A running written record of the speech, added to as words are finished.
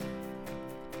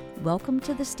Welcome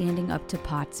to the Standing Up to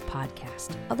POTS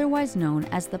podcast, otherwise known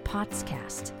as the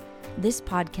POTScast. This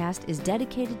podcast is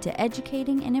dedicated to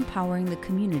educating and empowering the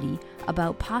community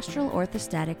about postural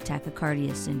orthostatic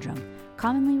tachycardia syndrome,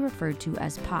 commonly referred to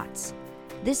as POTS.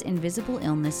 This invisible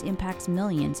illness impacts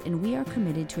millions, and we are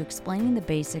committed to explaining the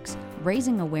basics,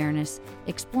 raising awareness,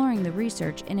 exploring the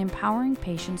research, and empowering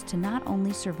patients to not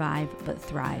only survive but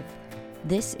thrive.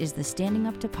 This is the Standing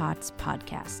Up to POTS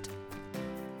podcast.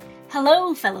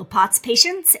 Hello, fellow POTS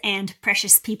patients and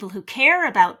precious people who care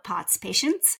about POTS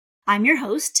patients. I'm your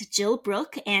host, Jill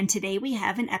Brooke, and today we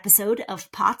have an episode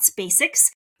of POTS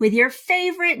Basics with your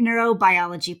favorite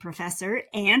neurobiology professor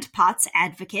and POTS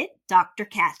advocate, Dr.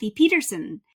 Kathy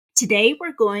Peterson. Today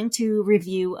we're going to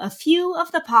review a few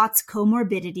of the POTS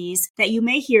comorbidities that you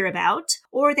may hear about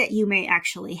or that you may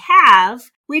actually have,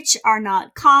 which are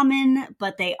not common,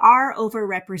 but they are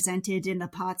overrepresented in the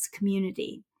POTS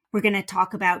community. We're going to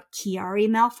talk about Chiari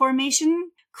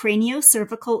malformation,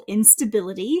 craniocervical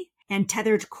instability, and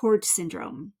tethered cord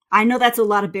syndrome. I know that's a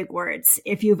lot of big words.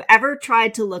 If you've ever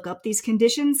tried to look up these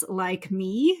conditions like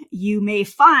me, you may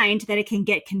find that it can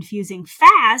get confusing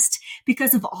fast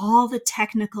because of all the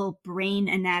technical brain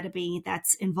anatomy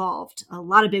that's involved. A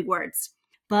lot of big words.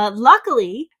 But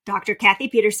luckily, Dr. Kathy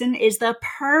Peterson is the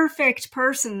perfect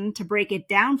person to break it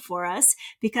down for us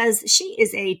because she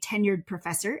is a tenured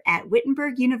professor at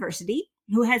Wittenberg University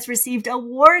who has received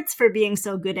awards for being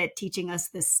so good at teaching us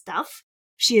this stuff.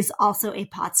 She is also a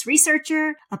POTS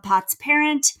researcher, a POTS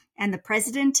parent, and the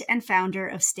president and founder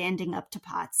of Standing Up to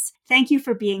POTS. Thank you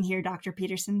for being here, Dr.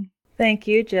 Peterson. Thank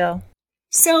you, Jill.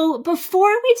 So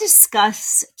before we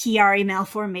discuss Chiari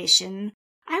malformation,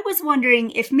 I was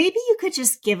wondering if maybe you could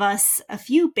just give us a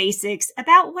few basics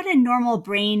about what a normal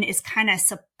brain is kind of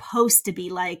supposed to be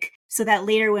like, so that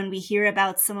later when we hear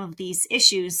about some of these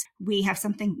issues, we have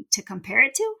something to compare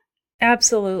it to?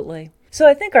 Absolutely. So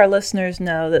I think our listeners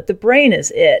know that the brain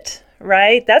is it,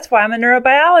 right? That's why I'm a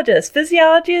neurobiologist.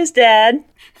 Physiology is dead.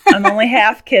 I'm only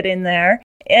half kidding there.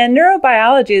 And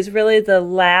neurobiology is really the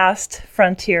last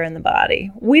frontier in the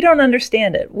body. We don't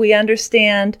understand it. We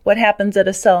understand what happens at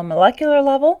a cell molecular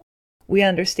level. We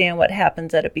understand what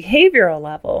happens at a behavioral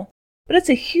level. But it's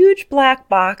a huge black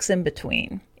box in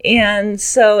between. And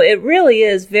so it really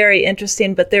is very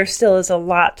interesting, but there still is a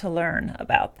lot to learn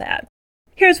about that.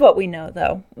 Here's what we know,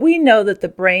 though. We know that the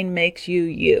brain makes you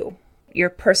you.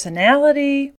 Your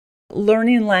personality,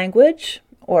 learning language,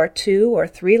 or 2 or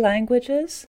 3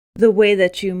 languages, the way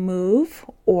that you move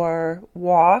or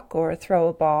walk or throw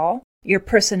a ball, your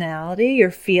personality,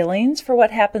 your feelings for what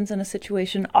happens in a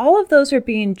situation, all of those are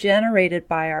being generated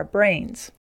by our brains.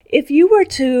 If you were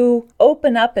to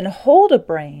open up and hold a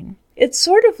brain, it's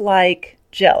sort of like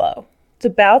Jell-O. It's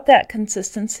about that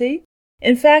consistency.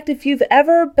 In fact, if you've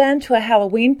ever been to a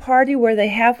Halloween party where they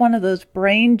have one of those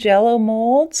brain Jell-O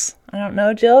molds, I don't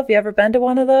know, Jill, have you ever been to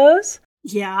one of those?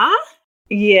 Yeah.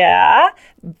 Yeah,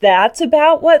 that's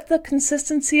about what the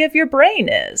consistency of your brain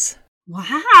is.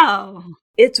 Wow.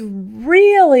 It's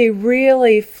really,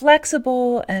 really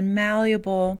flexible and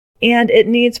malleable, and it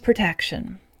needs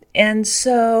protection. And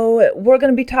so we're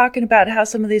going to be talking about how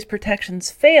some of these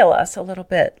protections fail us a little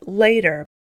bit later.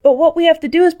 But what we have to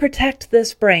do is protect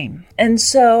this brain. And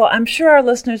so I'm sure our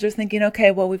listeners are thinking,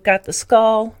 okay, well, we've got the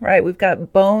skull, right? We've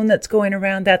got bone that's going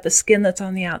around that, the skin that's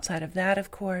on the outside of that,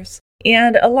 of course.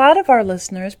 And a lot of our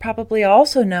listeners probably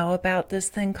also know about this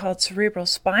thing called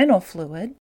cerebrospinal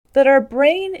fluid, that our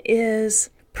brain is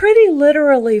pretty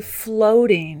literally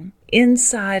floating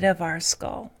inside of our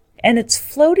skull. And it's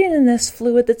floating in this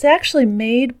fluid that's actually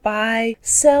made by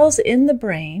cells in the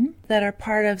brain that are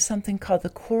part of something called the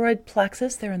choroid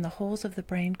plexus. They're in the holes of the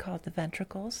brain called the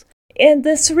ventricles. And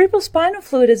the cerebrospinal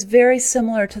fluid is very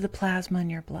similar to the plasma in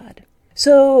your blood.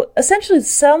 So essentially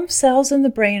some cells in the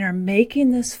brain are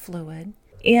making this fluid,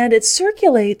 and it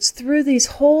circulates through these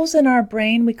holes in our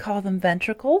brain. We call them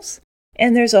ventricles.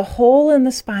 And there's a hole in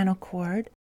the spinal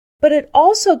cord. But it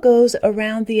also goes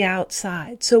around the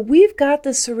outside. So we've got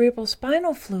the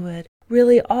cerebrospinal fluid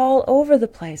really all over the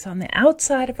place on the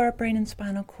outside of our brain and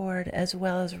spinal cord, as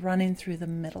well as running through the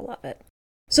middle of it.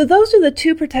 So those are the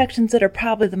 2 protections that are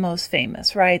probably the most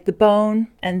famous, right? The bone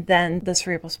and then the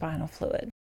cerebrospinal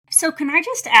fluid. So can I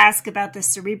just ask about the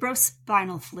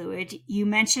cerebrospinal fluid? You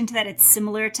mentioned that it's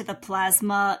similar to the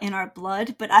plasma in our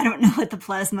blood, but I don't know what the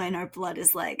plasma in our blood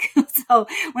is like. So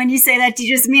when you say that, do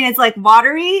you just mean it's like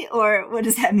watery, or what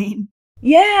does that mean?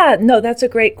 Yeah, no, that's a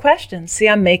great question. See,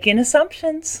 I'm making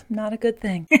assumptions. Not a good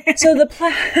thing. So the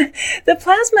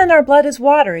plasma in our blood is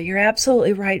watery. You're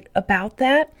absolutely right about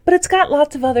that. But it's got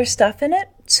lots of other stuff in it.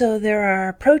 So there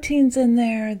are proteins in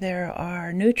there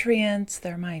are nutrients,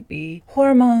 there might be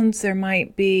hormones, there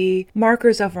might be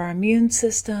markers of our immune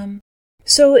system.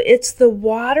 So it's the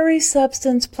watery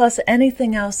substance plus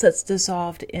anything else that's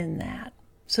dissolved in that.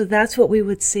 So that's what we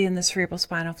would see in the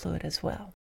cerebrospinal fluid as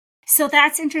well. So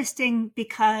that's interesting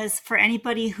because for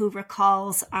anybody who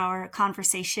recalls our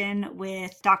conversation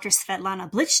with Dr.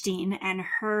 Svetlana Blichstein and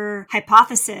her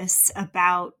hypothesis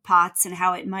about POTS and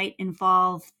how it might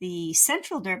involve the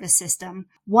central nervous system,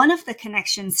 one of the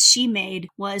connections she made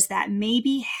was that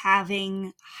maybe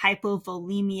having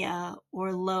hypovolemia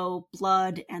or low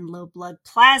blood and low blood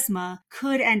plasma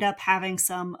could end up having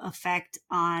some effect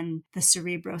on the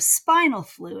cerebrospinal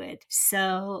fluid.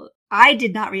 So I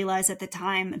did not realize at the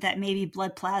time that maybe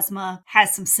blood plasma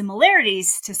has some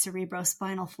similarities to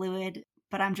cerebrospinal fluid,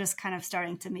 but I'm just kind of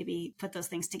starting to maybe put those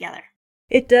things together.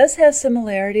 It does have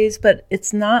similarities, but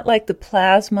it's not like the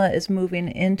plasma is moving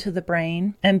into the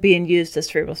brain and being used as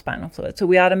cerebrospinal fluid. So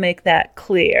we ought to make that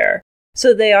clear.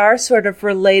 So they are sort of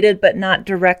related, but not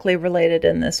directly related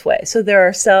in this way. So there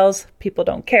are cells, people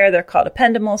don't care, they're called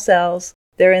ependymal cells.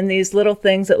 They're in these little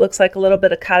things that looks like a little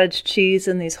bit of cottage cheese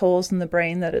in these holes in the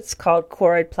brain that it's called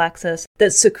choroid plexus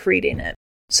that's secreting it.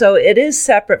 So it is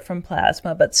separate from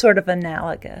plasma, but sort of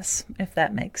analogous, if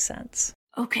that makes sense.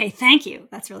 Okay, thank you.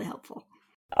 That's really helpful.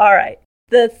 All right.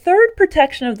 The third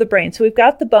protection of the brain, so we've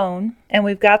got the bone and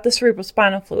we've got the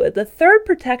cerebrospinal fluid. The third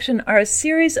protection are a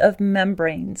series of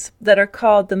membranes that are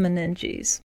called the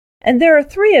meninges. And there are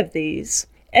 3 of these.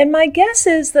 And my guess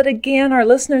is that, again, our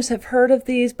listeners have heard of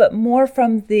these, but more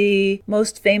from the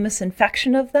most famous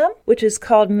infection of them, which is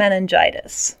called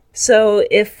meningitis. So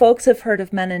if folks have heard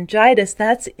of meningitis,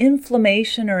 that's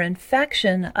inflammation or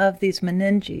infection of these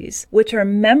meninges, which are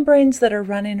membranes that are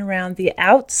running around the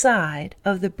outside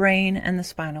of the brain and the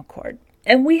spinal cord.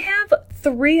 And we have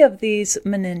 3 of these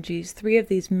meninges, 3 of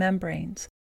these membranes.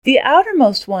 The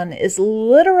outermost one is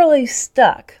literally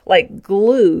stuck, like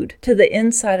glued, to the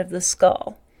inside of the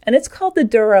skull. And it's called the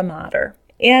dura mater.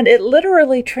 And it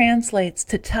literally translates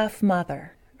to tough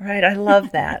mother, right? I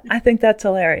love that. I think that's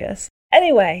hilarious.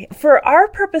 Anyway, for our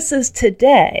purposes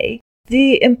today,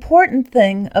 the important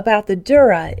thing about the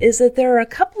dura is that there are a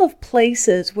couple of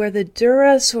places where the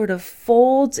dura sort of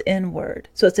folds inward.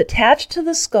 So it's attached to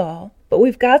the skull, but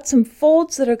we've got some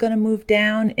folds that are going to move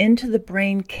down into the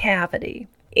brain cavity.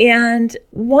 And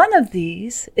one of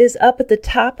these is up at the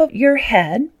top of your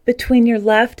head between your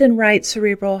left and right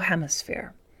cerebral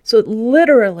hemisphere. So it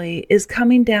literally is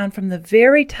coming down from the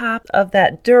very top of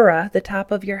that dura, the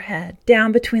top of your head,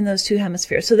 down between those 2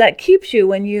 hemispheres. So that keeps you,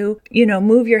 when you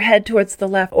move your head towards the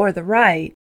left or the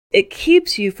right, it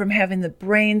keeps you from having the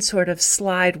brain sort of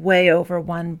slide way over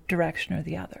one direction or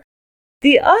the other.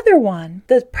 The other one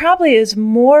that probably is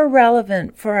more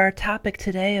relevant for our topic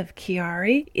today of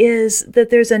Chiari is that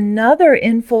there's another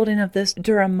infolding of this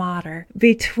dura mater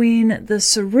between the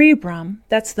cerebrum,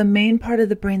 that's the main part of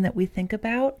the brain that we think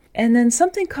about, and then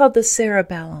something called the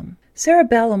cerebellum.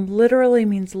 Cerebellum literally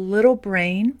means little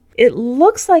brain. It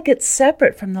looks like it's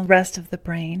separate from the rest of the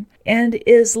brain and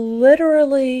is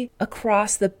literally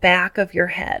across the back of your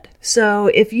head. So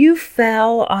if you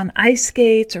fell on ice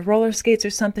skates or roller skates or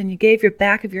something, you gave your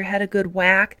back of your head a good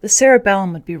whack, the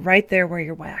cerebellum would be right there where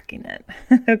you're whacking it.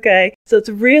 Okay? So it's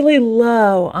really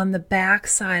low on the back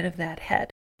side of that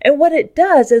head. And what it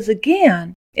does is,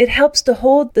 again, it helps to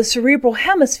hold the cerebral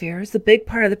hemispheres, the big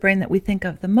part of the brain that we think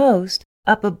of the most,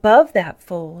 up above that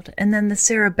fold, and then the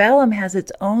cerebellum has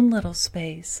its own little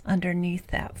space underneath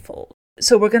that fold.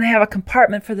 So we're going to have a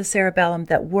compartment for the cerebellum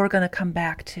that we're going to come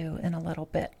back to in a little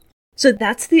bit. So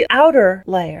that's the outer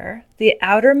layer. The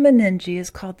outer meninge is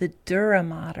called the dura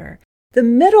mater. The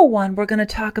middle one we're going to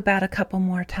talk about a couple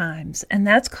more times, and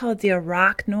that's called the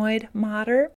arachnoid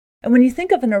mater. And when you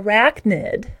think of an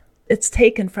arachnid, it's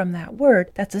taken from that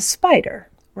word, that's a spider.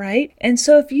 Right? And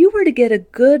so if you were to get a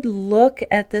good look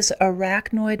at this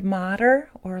arachnoid mater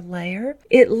or layer,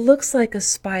 it looks like a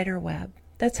spider web.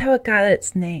 That's how it got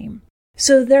its name.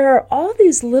 So there are all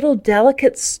these little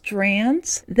delicate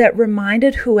strands that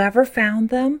reminded whoever found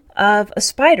them of a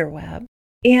spider web,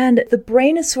 and the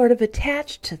brain is sort of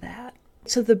attached to that.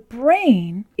 So the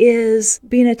brain is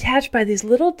being attached by these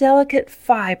little delicate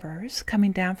fibers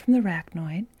coming down from the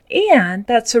arachnoid. And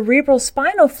that cerebral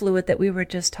spinal fluid that we were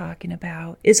just talking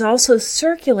about is also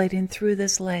circulating through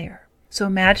this layer. So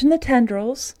imagine the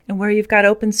tendrils, and where you've got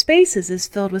open spaces is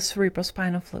filled with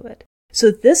cerebrospinal fluid.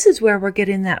 So this is where we're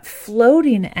getting that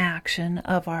floating action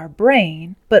of our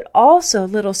brain, but also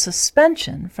little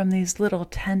suspension from these little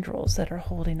tendrils that are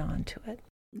holding on to it.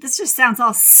 This just sounds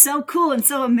all so cool and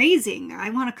so amazing. I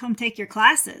want to come take your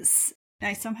classes.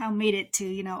 I somehow made it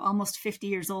to, almost 50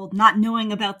 years old, not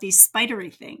knowing about these spidery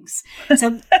things.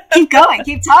 So keep going,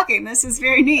 keep talking. This is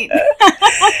very neat.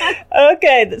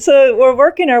 Okay, so we're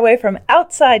working our way from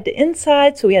outside to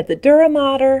inside. So we had the dura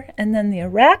mater and then the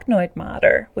arachnoid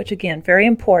mater, which again, very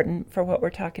important for what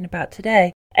we're talking about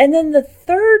today. And then the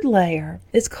third layer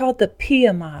is called the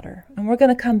pia mater. And we're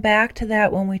going to come back to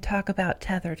that when we talk about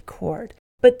tethered cord.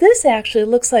 But this actually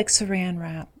looks like saran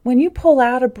wrap. When you pull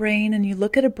out a brain and you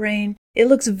look at a brain, it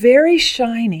looks very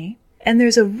shiny, and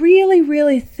there's a really,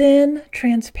 really thin,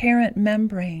 transparent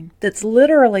membrane that's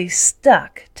literally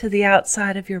stuck to the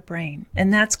outside of your brain,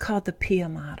 and that's called the pia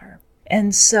mater.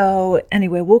 And so,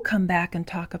 anyway, we'll come back and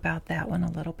talk about that one a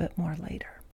little bit more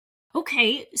later.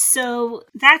 Okay, so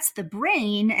that's the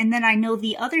brain, and then I know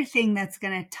the other thing that's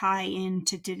going to tie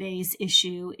into today's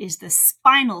issue is the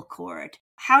spinal cord.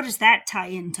 How does that tie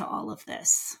into all of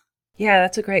this? Yeah,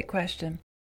 that's a great question.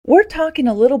 We're talking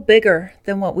a little bigger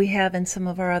than what we have in some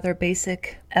of our other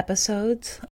basic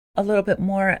episodes, a little bit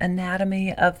more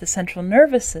anatomy of the central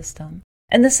nervous system.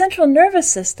 And the central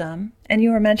nervous system, and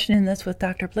you were mentioning this with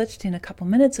Dr. Blitzstein a couple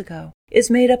minutes ago, is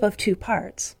made up of two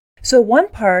parts. So one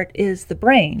part is the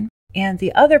brain, and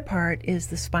the other part is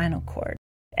the spinal cord.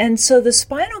 And so the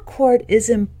spinal cord is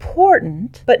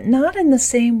important, but not in the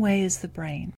same way as the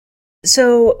brain.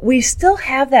 So we still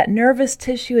have that nervous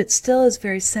tissue. It still is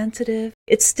very sensitive.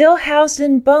 It's still housed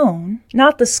in bone,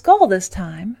 not the skull this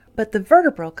time, but the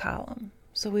vertebral column.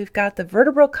 So we've got the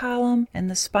vertebral column, and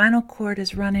the spinal cord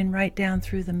is running right down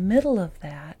through the middle of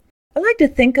that. I like to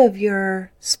think of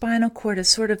your spinal cord as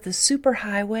sort of the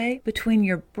superhighway between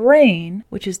your brain,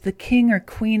 which is the king or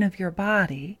queen of your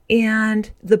body, and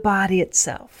the body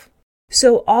itself.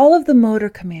 So all of the motor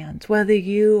commands, whether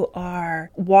you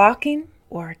are walking,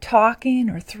 or talking,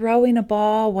 or throwing a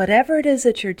ball, whatever it is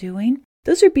that you're doing,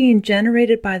 those are being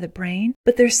generated by the brain,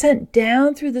 but they're sent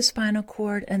down through the spinal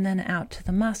cord and then out to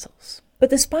the muscles. But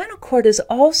the spinal cord is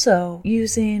also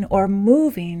using or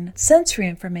moving sensory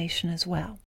information as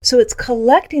well. So it's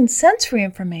collecting sensory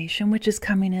information, which is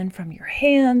coming in from your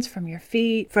hands, from your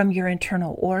feet, from your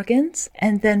internal organs,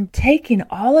 and then taking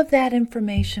all of that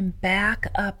information back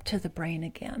up to the brain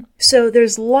again. So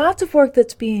there's lots of work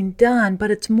that's being done, but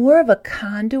it's more of a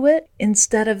conduit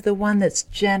instead of the one that's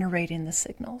generating the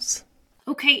signals.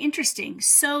 Okay, interesting.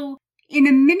 So in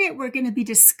a minute, we're going to be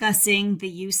discussing the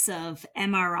use of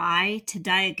MRI to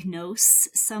diagnose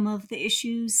some of the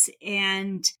issues.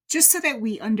 And just so that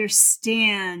we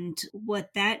understand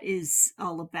what that is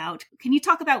all about, can you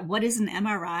talk about what is an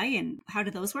MRI and how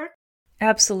do those work?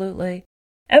 Absolutely.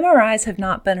 MRIs have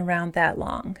not been around that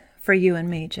long for you and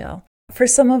me, Jill. For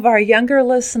some of our younger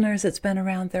listeners, it's been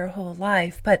around their whole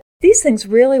life. But these things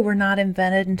really were not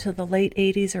invented until the late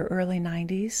 80s or early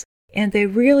 90s. And they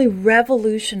really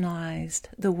revolutionized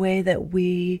the way that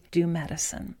we do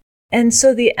medicine. And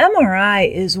so the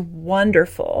MRI is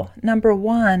wonderful. Number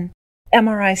one,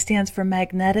 MRI stands for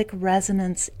magnetic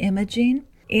resonance imaging.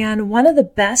 And one of the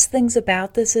best things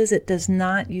about this is it does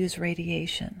not use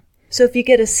radiation. So if you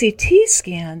get a CT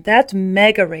scan, that's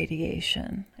mega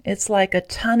radiation. It's like a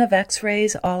ton of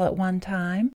X-rays all at one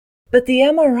time. But the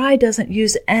MRI doesn't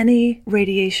use any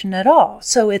radiation at all.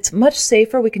 So it's much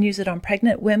safer. We can use it on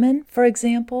pregnant women, for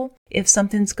example, if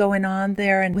something's going on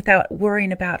there and without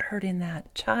worrying about hurting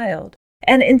that child.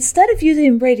 And instead of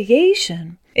using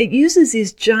radiation, it uses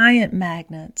these giant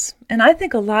magnets. And I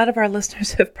think a lot of our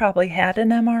listeners have probably had an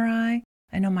MRI.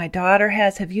 I know my daughter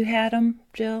has. Have you had them,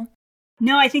 Jill?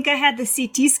 No, I think I had the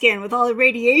CT scan with all the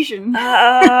radiation.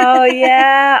 Oh,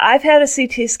 yeah. I've had a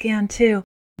CT scan too.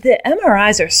 The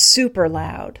MRIs are super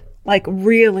loud, like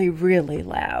really, really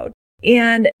loud.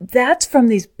 And that's from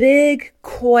these big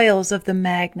coils of the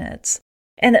magnets.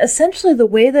 And essentially the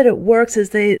way that it works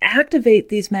is they activate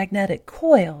these magnetic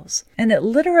coils, and it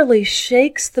literally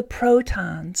shakes the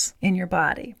protons in your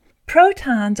body.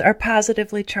 Protons are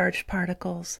positively charged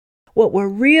particles. What we're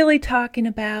really talking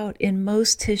about in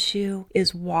most tissue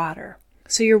is water.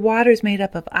 So your water is made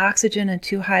up of oxygen and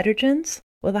 2 hydrogens.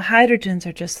 Well, the hydrogens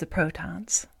are just the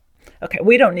protons. Okay,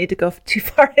 we don't need to go too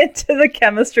far into the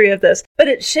chemistry of this, but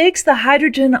it shakes the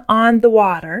hydrogen on the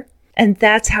water, and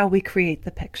that's how we create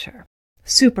the picture.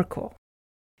 Super cool.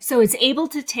 So it's able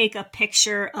to take a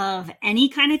picture of any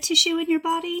kind of tissue in your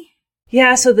body?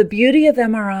 Yeah, so the beauty of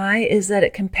MRI is that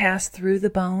it can pass through the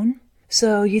bone.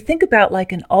 So you think about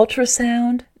like an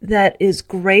ultrasound that is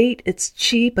great, it's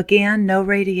cheap, again, no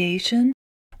radiation.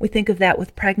 We think of that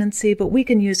with pregnancy, but we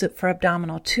can use it for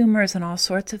abdominal tumors and all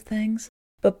sorts of things.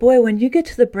 But boy, when you get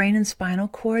to the brain and spinal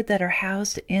cord that are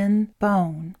housed in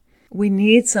bone, we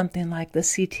need something like the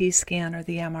CT scan or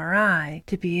the MRI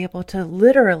to be able to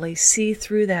literally see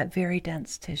through that very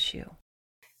dense tissue.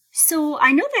 So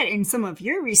I know that in some of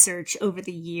your research over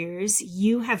the years,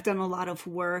 you have done a lot of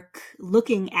work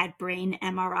looking at brain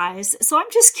MRIs. So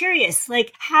I'm just curious,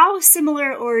 like how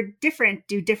similar or different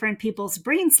do different people's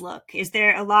brains look? Is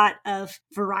there a lot of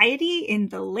variety in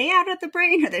the layout of the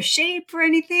brain or the shape or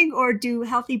anything? Or do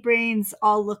healthy brains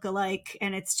all look alike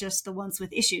and it's just the ones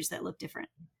with issues that look different?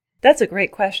 That's a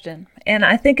great question. And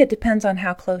I think it depends on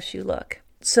how close you look.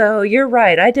 So you're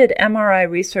right. I did MRI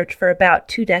research for about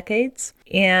 2 decades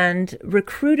and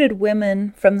recruited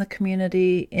women from the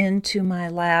community into my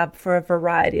lab for a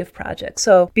variety of projects.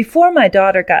 So before my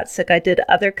daughter got sick, I did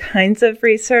other kinds of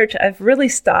research. I've really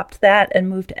stopped that and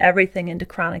moved everything into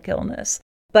chronic illness.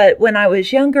 But when I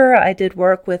was younger, I did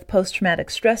work with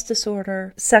post-traumatic stress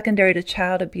disorder, secondary to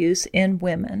child abuse in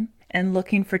women, and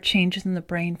looking for changes in the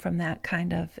brain from that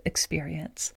kind of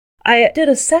experience. I did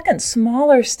a second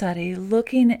smaller study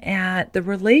looking at the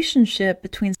relationship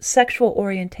between sexual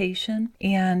orientation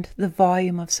and the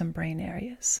volume of some brain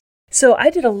areas. So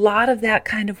I did a lot of that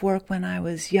kind of work when I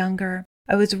was younger.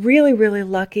 I was really, really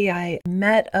lucky. I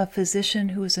met a physician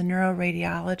who was a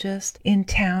neuroradiologist in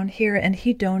town here, and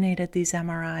he donated these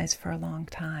MRIs for a long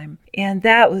time. And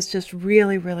that was just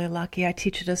really, really lucky. I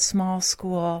teach at a small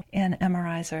school, and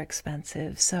MRIs are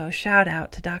expensive. So shout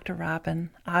out to Dr. Robin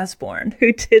Osborne,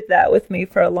 who did that with me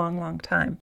for a long, long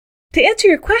time. To answer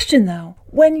your question, though,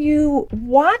 when you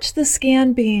watch the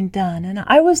scan being done, and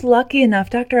I was lucky enough,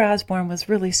 Dr. Osborne was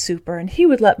really super, and he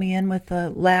would let me in with the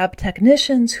lab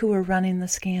technicians who were running the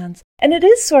scans. And it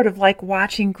is sort of like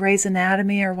watching Grey's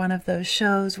Anatomy or one of those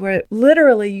shows where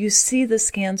literally you see the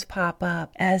scans pop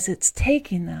up as it's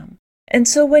taking them. And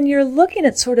so when you're looking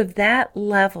at sort of that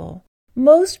level,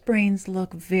 most brains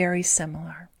look very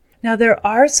similar. Now, there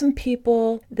are some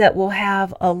people that will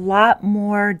have a lot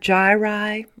more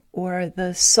gyri, or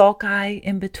the sulci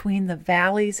in between, the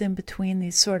valleys in between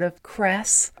these sort of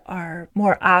crests are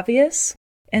more obvious.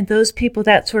 And those people,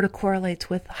 that sort of correlates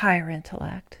with higher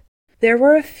intellect. There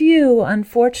were a few,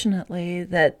 unfortunately,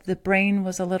 that the brain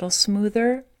was a little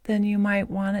smoother than you might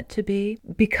want it to be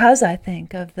because, I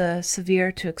think, of the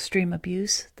severe to extreme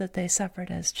abuse that they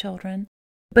suffered as children.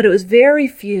 But it was very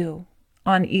few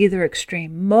on either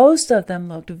extreme. Most of them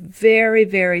looked very,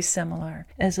 very similar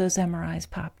as those MRIs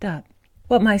popped up.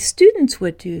 What my students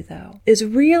would do, though, is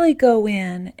really go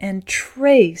in and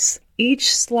trace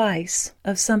each slice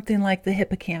of something like the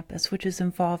hippocampus, which is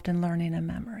involved in learning and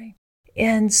memory.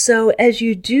 And so as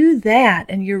you do that,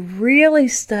 and you're really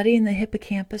studying the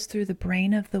hippocampus through the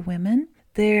brain of the women,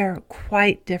 they're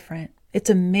quite different. It's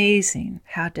amazing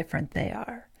how different they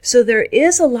are. So there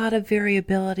is a lot of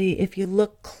variability if you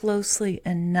look closely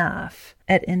enough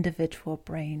at individual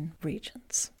brain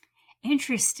regions.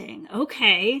 Interesting.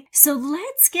 Okay. So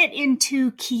let's get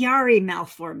into Chiari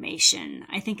malformation.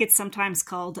 I think it's sometimes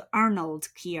called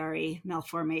Arnold-Chiari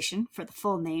malformation for the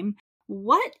full name.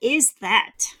 What is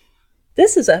that?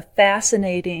 This is a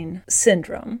fascinating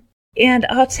syndrome. And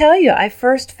I'll tell you, I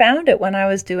first found it when I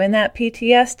was doing that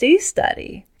PTSD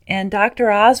study. And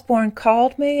Dr. Osborne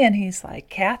called me and he's like,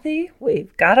 "Kathy,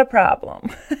 we've got a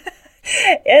problem."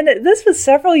 And this was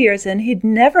several years in. He'd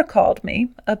never called me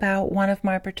about one of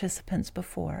my participants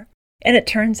before. And it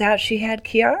turns out she had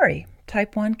Chiari,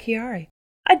 type 1 Chiari.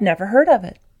 I'd never heard of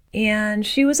it. And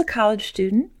she was a college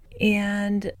student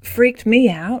and freaked me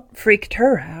out, freaked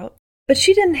her out. But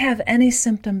she didn't have any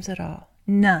symptoms at all,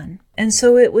 none. And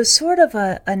so it was sort of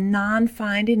a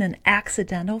non-finding, an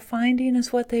accidental finding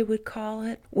is what they would call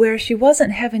it, where she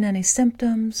wasn't having any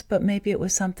symptoms, but maybe it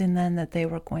was something then that they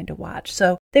were going to watch.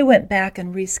 So they went back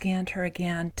and rescanned her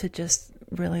again to just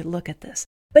really look at this.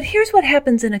 But here's what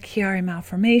happens in a Chiari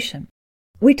malformation.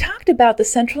 We talked about the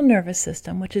central nervous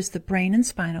system, which is the brain and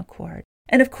spinal cord.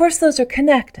 And of course, those are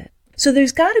connected. So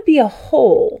there's got to be a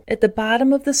hole at the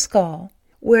bottom of the skull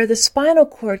where the spinal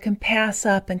cord can pass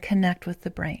up and connect with the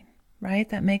brain. Right?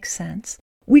 That makes sense.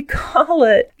 We call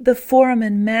it the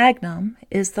foramen magnum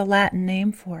is the Latin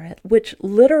name for it, which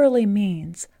literally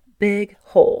means big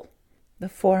hole. The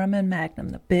foramen magnum,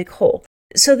 the big hole.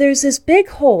 So there's this big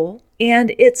hole,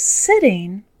 and it's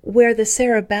sitting where the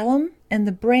cerebellum and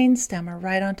the brainstem are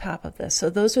right on top of this.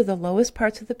 So those are the lowest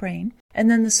parts of the brain.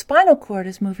 And then the spinal cord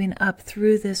is moving up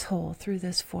through this hole, through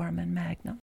this foramen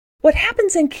magnum. What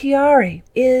happens in Chiari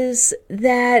is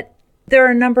that there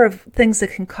are a number of things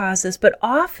that can cause this, but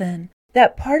often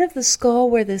that part of the skull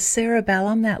where the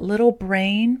cerebellum, that little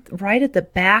brain right at the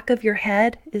back of your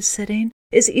head is sitting,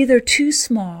 is either too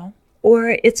small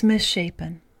or it's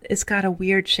misshapen. It's got a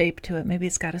weird shape to it. Maybe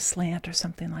it's got a slant or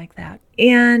something like that.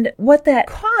 And what that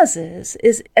causes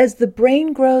is as the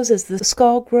brain grows, as the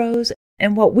skull grows,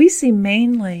 and what we see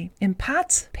mainly in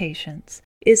POTS patients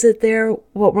is that they're,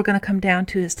 what we're going to come down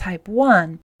to is type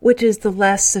 1, which is the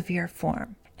less severe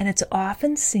form. And it's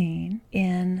often seen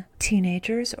in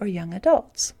teenagers or young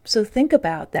adults. So think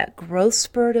about that growth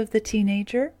spurt of the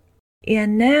teenager.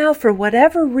 And now, for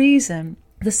whatever reason,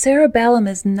 the cerebellum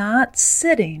is not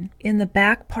sitting in the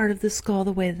back part of the skull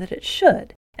the way that it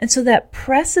should. And so that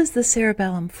presses the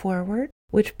cerebellum forward,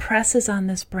 which presses on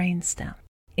this brainstem.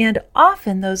 And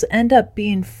often those end up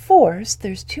being forced.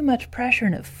 There's too much pressure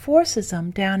and it forces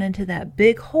them down into that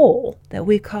big hole that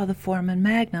we call the foramen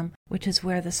magnum, which is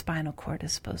where the spinal cord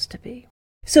is supposed to be.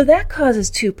 So that causes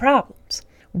two problems.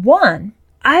 One,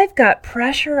 I've got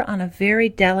pressure on a very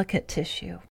delicate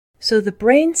tissue. So the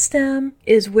brainstem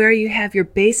is where you have your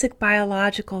basic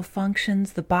biological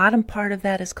functions. The bottom part of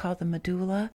that is called the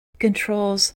medulla. It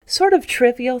controls sort of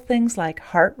trivial things like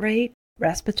heart rate,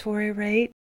 respiratory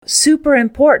rate. Super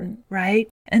important, right?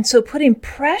 And so putting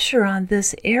pressure on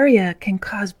this area can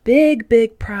cause big,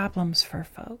 big problems for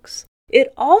folks.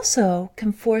 It also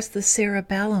can force the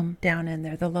cerebellum down in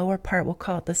there. The lower part, we'll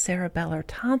call it the cerebellar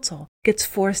tonsil, gets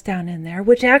forced down in there,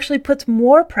 which actually puts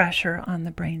more pressure on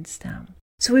the brainstem.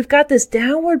 So we've got this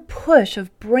downward push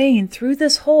of brain through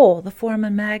this hole, the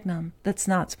foramen magnum, that's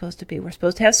not supposed to be. We're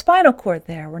supposed to have spinal cord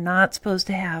there. We're not supposed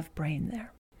to have brain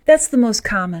there. That's the most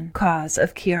common cause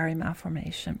of Chiari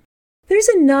malformation. There's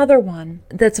another one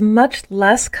that's much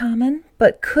less common,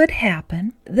 but could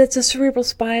happen, that's a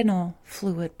cerebrospinal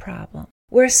fluid problem,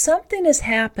 where something has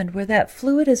happened where that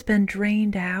fluid has been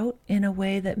drained out in a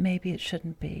way that maybe it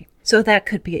shouldn't be. So that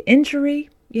could be an injury,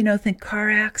 think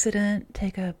car accident,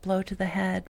 take a blow to the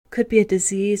head. Could be a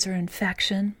disease or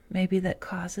infection, maybe that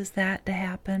causes that to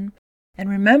happen. And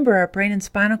remember, our brain and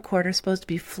spinal cord are supposed to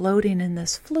be floating in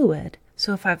this fluid.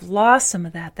 So if I've lost some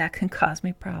of that, that can cause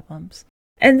me problems.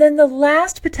 And then the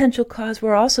last potential cause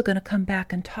we're also going to come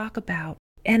back and talk about,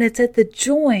 and it's at the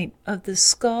joint of the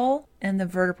skull and the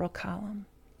vertebral column.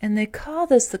 And they call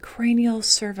this the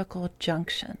craniocervical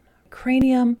junction.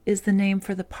 Cranium is the name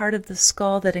for the part of the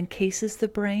skull that encases the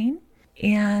brain,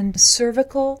 and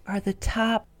cervical are the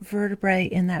top vertebrae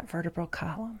in that vertebral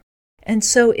column. And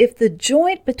so if the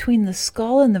joint between the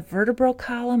skull and the vertebral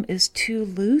column is too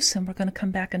loose, and we're going to come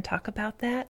back and talk about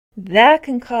that, that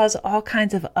can cause all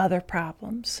kinds of other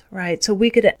problems, right? So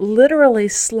we could literally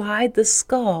slide the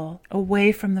skull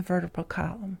away from the vertebral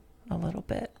column a little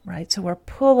bit, right? So we're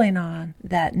pulling on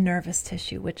that nervous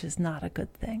tissue, which is not a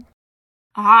good thing.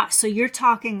 So you're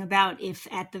talking about if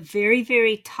at the very,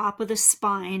 very top of the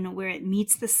spine where it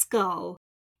meets the skull,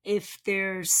 if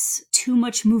there's too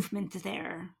much movement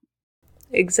there.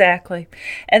 Exactly.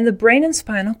 And the brain and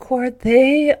spinal cord,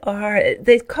 they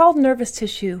call nervous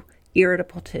tissue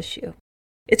irritable tissue.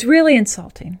 It's really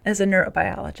insulting as a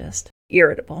neurobiologist,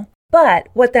 irritable. But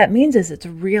what that means is it's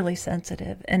really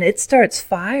sensitive and it starts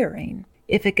firing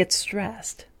if it gets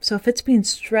stressed. So if it's being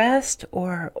stressed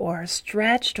or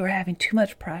stretched or having too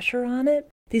much pressure on it,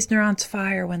 these neurons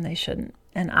fire when they shouldn't.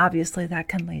 And obviously that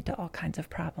can lead to all kinds of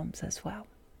problems as well.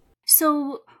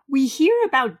 So we hear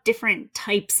about different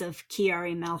types of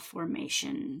Chiari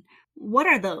malformation. What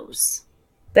are those?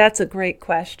 That's a great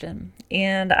question.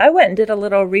 And I went and did a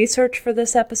little research for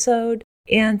this episode.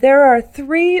 And there are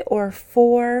 3 or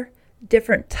 4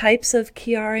 different types of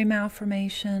Chiari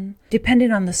malformation,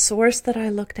 depending on the source that I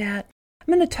looked at.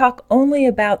 I'm going to talk only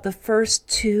about the first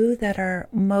 2 that are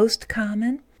most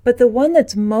common. But the one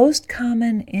that's most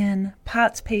common in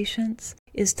POTS patients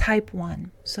is type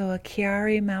 1, so a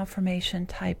Chiari malformation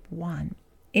type 1.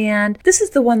 And this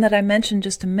is the one that I mentioned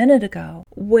just a minute ago,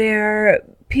 where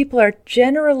people are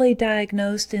generally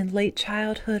diagnosed in late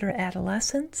childhood or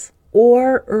adolescence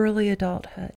or early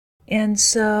adulthood. And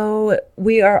so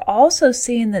we are also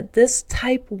seeing that this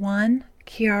type 1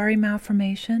 Chiari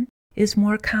malformation is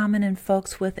more common in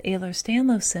folks with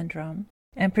Ehlers-Danlos syndrome,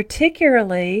 and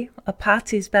particularly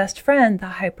Apatzi's best friend, the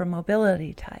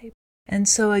hypermobility type. And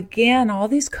so again, all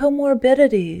these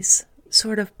comorbidities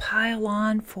sort of pile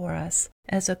on for us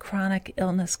as a chronic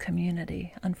illness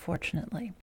community,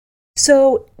 unfortunately.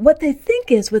 So what they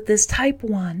think is with this type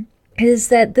 1 is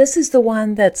that this is the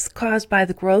one that's caused by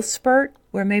the growth spurt,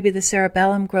 where maybe the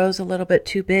cerebellum grows a little bit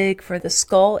too big for the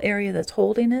skull area that's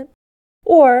holding it,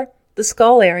 or the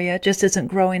skull area just isn't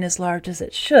growing as large as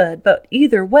it should. But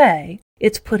either way,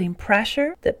 it's putting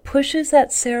pressure that pushes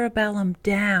that cerebellum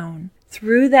down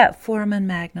through that foramen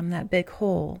magnum, that big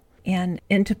hole, and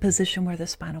into position where the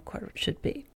spinal cord should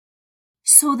be.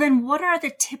 So then what are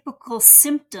the typical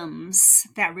symptoms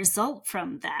that result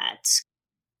from that?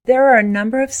 There are a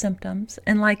number of symptoms,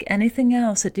 and like anything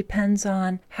else, it depends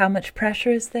on how much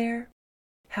pressure is there,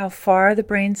 how far the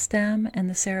brainstem and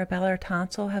the cerebellar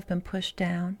tonsil have been pushed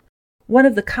down. One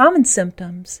of the common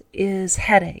symptoms is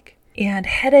headache, and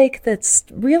headache that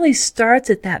really starts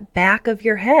at that back of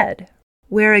your head,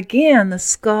 where again the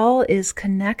skull is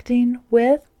connecting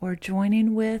with or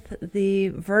joining with the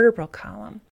vertebral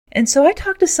column. And so I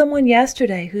talked to someone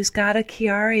yesterday who's got a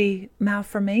Chiari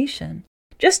malformation.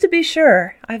 Just to be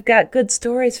sure, I've got good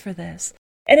stories for this.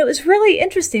 And it was really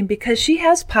interesting because she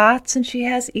has POTS and she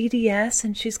has EDS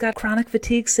and she's got chronic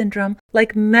fatigue syndrome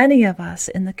like many of us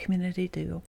in the community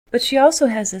do. But she also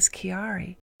has this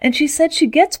Chiari. And she said she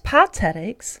gets POTS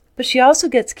headaches, but she also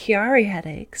gets Chiari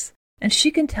headaches, and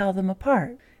she can tell them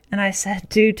apart. And I said,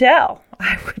 do tell.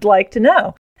 I would like to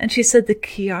know. And she said the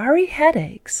Chiari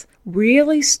headaches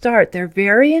really start, they're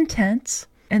very intense,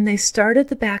 and they start at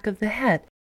the back of the head.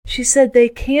 She said they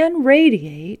can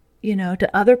radiate, to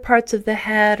other parts of the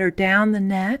head or down the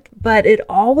neck, but it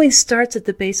always starts at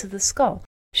the base of the skull.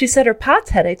 She said her POTS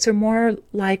headaches are more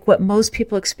like what most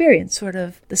people experience, sort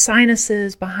of the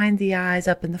sinuses behind the eyes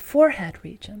up in the forehead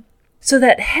region. So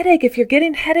that headache, if you're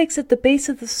getting headaches at the base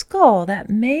of the skull, that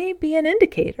may be an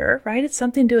indicator, right? It's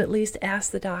something to at least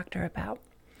ask the doctor about.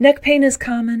 Neck pain is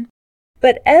common,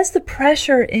 but as the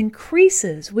pressure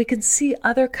increases, we can see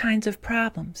other kinds of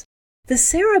problems. The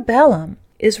cerebellum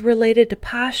is related to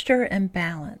posture and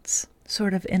balance,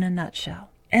 sort of in a nutshell.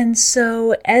 And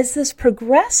so as this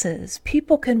progresses,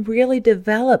 people can really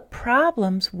develop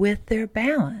problems with their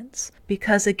balance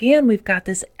because, again, we've got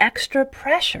this extra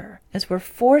pressure as we're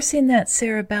forcing that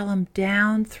cerebellum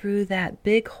down through that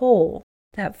big hole,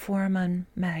 that foramen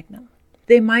magnum.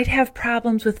 They might have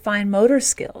problems with fine motor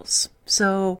skills.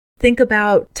 So think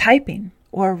about typing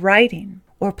or writing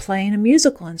or playing a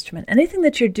musical instrument. Anything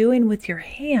that you're doing with your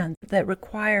hands that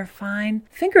require fine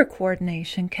finger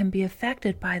coordination can be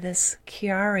affected by this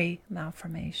Chiari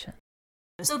malformation.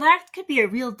 So that could be a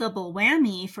real double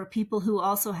whammy for people who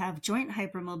also have joint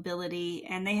hypermobility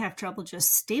and they have trouble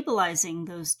just stabilizing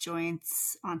those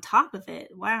joints on top of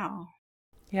it. Wow.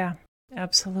 Yeah,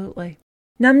 absolutely.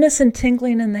 Numbness and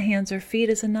tingling in the hands or feet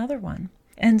is another one.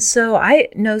 And so I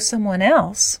know someone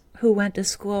else who went to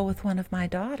school with one of my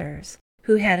daughters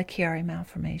who had a Chiari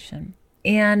malformation.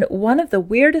 And one of the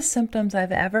weirdest symptoms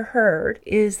I've ever heard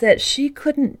is that she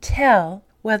couldn't tell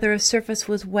whether a surface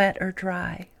was wet or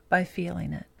dry by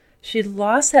feeling it. She'd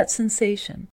lost that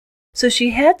sensation. So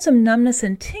she had some numbness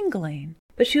and tingling,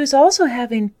 but she was also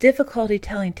having difficulty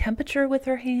telling temperature with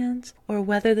her hands or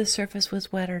whether the surface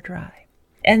was wet or dry.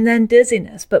 And then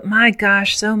dizziness. But my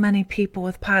gosh, so many people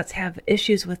with POTS have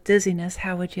issues with dizziness.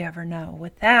 How would you ever know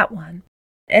with that one?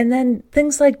 And then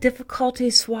things like difficulty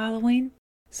swallowing.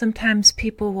 Sometimes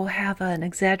people will have an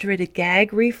exaggerated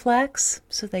gag reflex,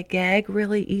 so they gag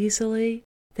really easily.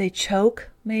 They choke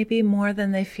maybe more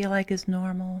than they feel like is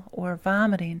normal, or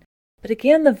vomiting. But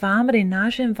again, the vomiting,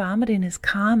 nausea and vomiting is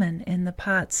common in the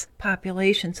POTS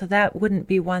population, so that wouldn't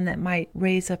be one that might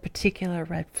raise a particular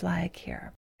red flag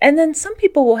here. And then some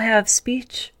people will have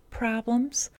speech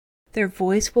problems. Their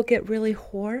voice will get really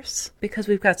hoarse because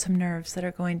we've got some nerves that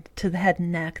are going to the head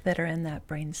and neck that are in that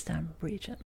brainstem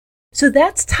region. So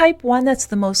that's type 1, that's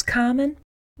the most common.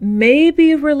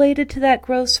 Maybe related to that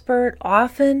growth spurt,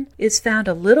 often is found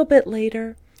a little bit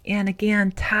later, and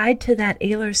again, tied to that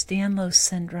Ehlers-Danlos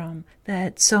syndrome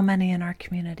that so many in our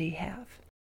community have.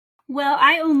 Well,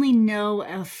 I only know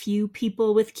a few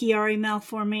people with Chiari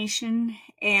malformation,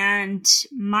 and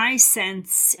my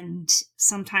sense, and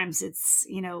sometimes it's,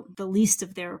 the least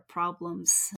of their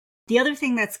problems. The other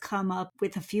thing that's come up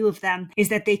with a few of them is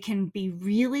that they can be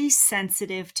really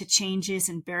sensitive to changes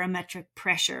in barometric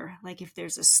pressure, like if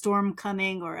there's a storm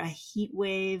coming or a heat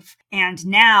wave. And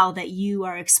now that you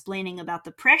are explaining about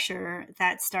the pressure,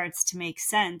 that starts to make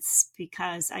sense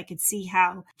because I could see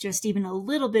how just even a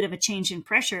little bit of a change in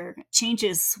pressure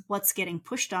changes what's getting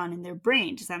pushed on in their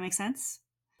brain. Does that make sense?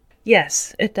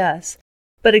 Yes, it does.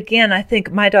 But again, I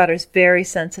think my daughter's very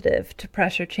sensitive to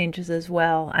pressure changes as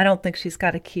well. I don't think she's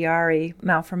got a Chiari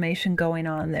malformation going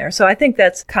on there. So I think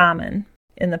that's common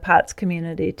in the POTS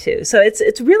community too. So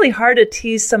it's really hard to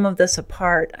tease some of this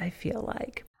apart, I feel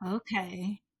like.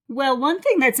 Okay. Well, one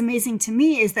thing that's amazing to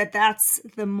me is that that's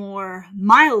the more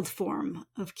mild form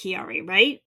of Chiari,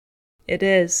 right? It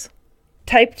is.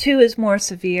 Type 2 is more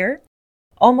severe.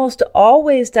 Almost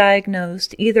always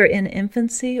diagnosed either in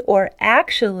infancy or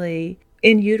actually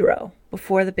in utero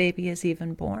before the baby is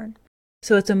even born.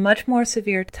 So it's a much more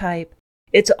severe type.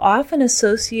 It's often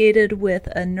associated with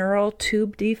a neural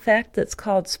tube defect that's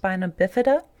called spina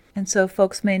bifida. And so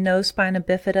folks may know spina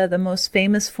bifida. The most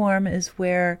famous form is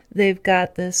where they've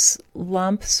got this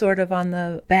lump sort of on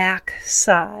the back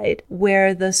side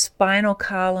where the spinal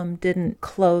column didn't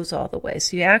close all the way.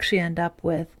 So you actually end up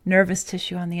with nervous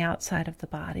tissue on the outside of the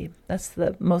body. That's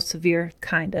the most severe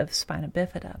kind of spina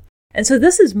bifida. And so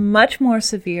this is much more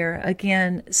severe,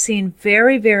 again, seen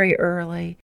very, very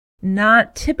early.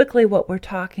 Not typically what we're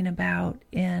talking about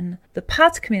in the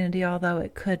POTS community, although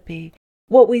it could be.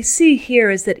 What we see here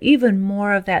is that even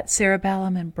more of that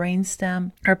cerebellum and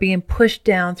brainstem are being pushed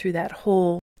down through that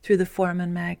hole, through the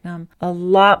foramen magnum, a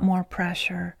lot more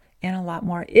pressure and a lot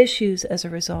more issues as a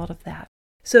result of that.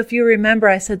 So if you remember,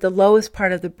 I said the lowest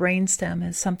part of the brainstem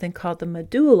is something called the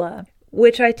medulla,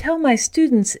 which I tell my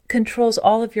students controls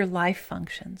all of your life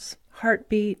functions,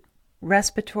 heartbeat,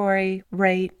 respiratory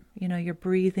rate, your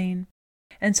breathing.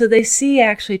 And so they see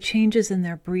actually changes in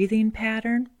their breathing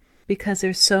pattern because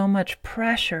there's so much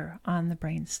pressure on the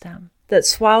brainstem. That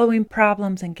swallowing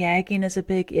problems and gagging is a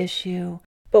big issue.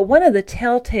 But one of the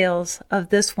telltales of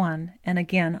this one, and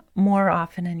again, more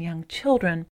often in young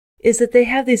children, is that they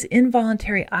have these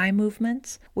involuntary eye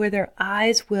movements where their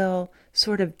eyes will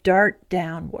sort of dart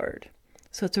downward.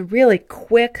 So it's a really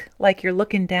quick, like you're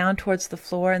looking down towards the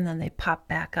floor and then they pop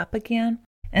back up again.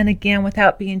 And again,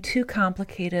 without being too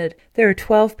complicated, there are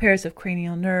 12 pairs of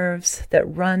cranial nerves that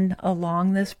run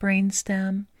along this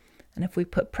brainstem. And if we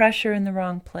put pressure in the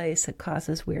wrong place, it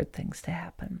causes weird things to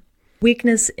happen.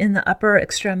 Weakness in the upper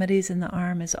extremities in the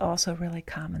arm is also really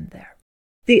common there.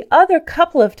 The other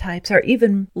couple of types are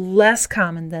even less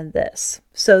common than this.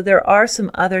 So there are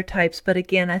some other types, but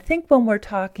again, I think when we're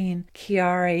talking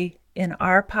Chiari in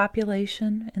our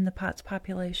population, in the POTS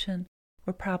population,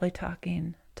 we're probably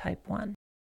talking type 1.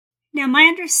 Now, my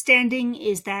understanding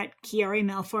is that Chiari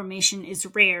malformation is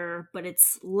rare, but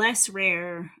it's less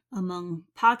rare among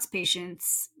POTS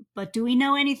patients. But do we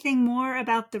know anything more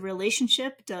about the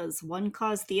relationship? Does one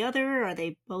cause the other? Are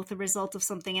they both a result of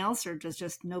something else, or does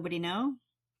just nobody know?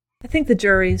 I think the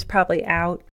jury is probably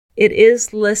out. It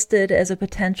is listed as a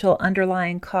potential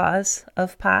underlying cause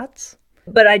of POTS,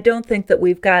 but I don't think that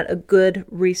we've got a good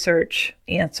research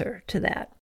answer to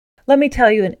that. Let me tell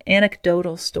you an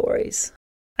anecdotal stories.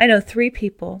 I know 3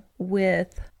 people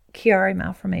with Chiari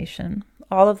malformation.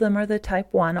 All of them are the type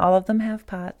 1. All of them have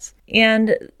POTS.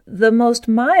 And the most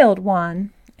mild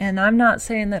one, and I'm not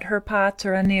saying that her POTS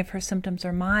or any of her symptoms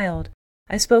are mild,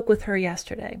 I spoke with her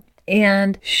yesterday.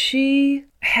 And she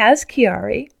has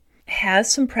Chiari,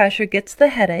 has some pressure, gets the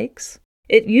headaches.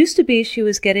 It used to be she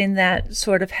was getting that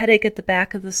sort of headache at the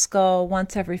back of the skull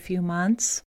once every few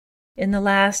months. In the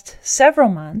last several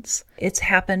months, it's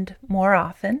happened more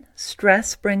often.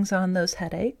 Stress brings on those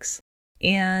headaches.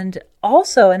 And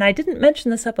also, and I didn't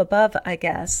mention this up above, I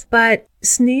guess, but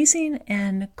sneezing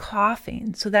and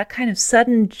coughing, so that kind of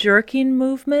sudden jerking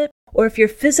movement, or if you're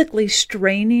physically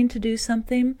straining to do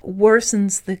something,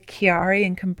 worsens the Chiari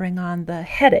and can bring on the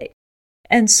headache.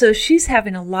 And so she's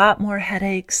having a lot more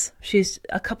headaches. She's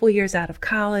a couple years out of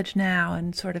college now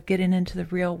and sort of getting into the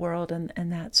real world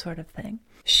and that sort of thing.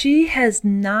 She has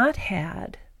not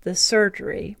had the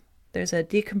surgery. There's a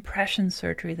decompression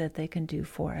surgery that they can do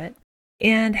for it.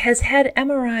 And has had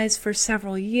MRIs for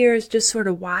several years, just sort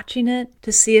of watching it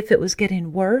to see if it was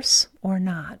getting worse or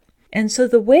not. And so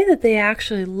the way that they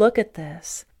actually look at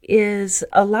this is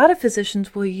a lot of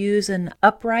physicians will use an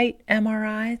upright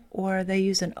MRI or they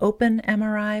use an open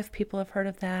MRI, if people have heard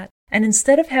of that. And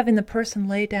instead of having the person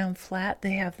lay down flat,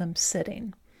 they have them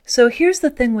sitting. So here's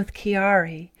the thing with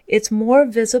Chiari. It's more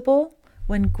visible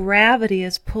when gravity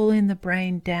is pulling the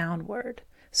brain downward.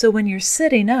 So when you're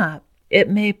sitting up, it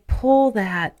may pull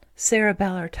that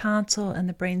cerebellar tonsil and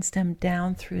the brainstem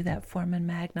down through that foramen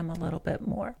magnum a little bit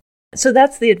more. So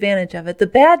that's the advantage of it. The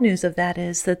bad news of that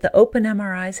is that the open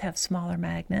MRIs have smaller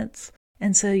magnets,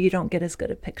 and so you don't get as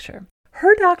good a picture.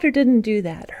 Her doctor didn't do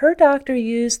that. Her doctor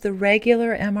used the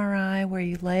regular MRI where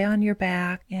you lay on your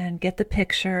back and get the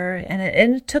picture, and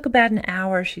it took about an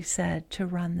hour, she said, to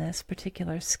run this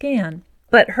particular scan.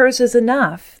 But hers is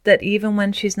enough that even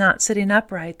when she's not sitting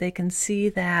upright, they can see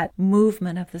that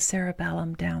movement of the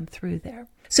cerebellum down through there.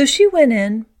 So she went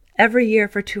in every year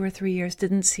for 2 or 3 years,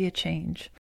 didn't see a change.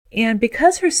 And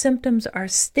because her symptoms are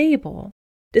stable,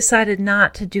 decided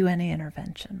not to do any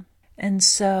intervention. And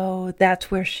so that's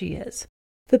where she is.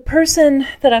 The person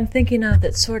that I'm thinking of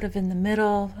that's sort of in the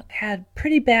middle had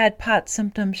pretty bad POTS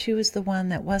symptoms. She was the one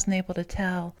that wasn't able to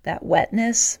tell that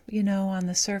wetness, on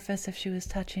the surface if she was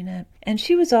touching it. And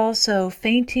she was also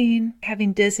fainting,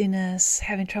 having dizziness,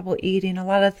 having trouble eating, a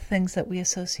lot of the things that we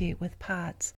associate with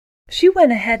POTS. She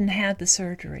went ahead and had the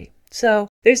surgery. So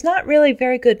there's not really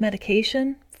very good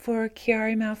medication for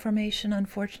Chiari malformation,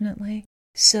 unfortunately.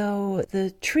 So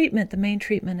the main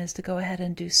treatment is to go ahead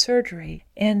and do surgery.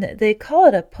 And they call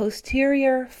it a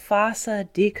posterior fossa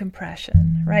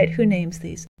decompression, right? Who names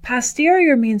these?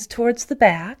 Posterior means towards the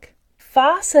back.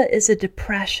 Fossa is a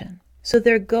depression. So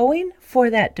they're going for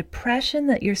that depression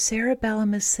that your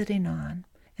cerebellum is sitting on.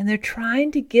 And they're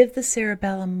trying to give the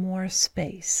cerebellum more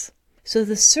space. So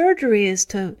the surgery is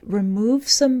to remove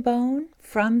some bone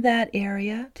from that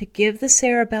area to give the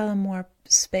cerebellum more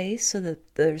space so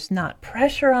that there's not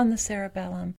pressure on the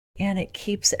cerebellum and it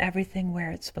keeps everything where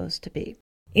it's supposed to be.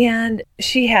 And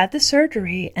she had the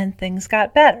surgery and things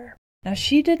got better. Now,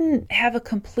 she didn't have a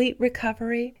complete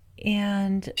recovery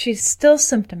and she's still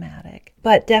symptomatic,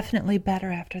 but definitely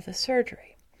better after the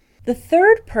surgery. The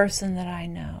third person that I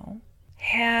know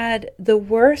had the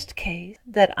worst case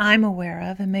that I'm aware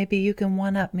of, and maybe you can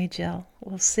one-up me, Jill.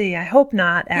 We'll see. I hope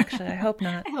not, actually. I hope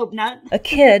not. I hope not. A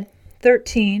kid,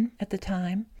 13 at the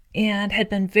time, and had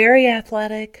been very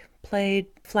athletic, played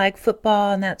flag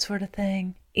football and that sort of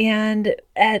thing. And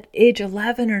at age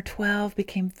 11 or 12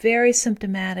 became very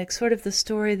symptomatic, sort of the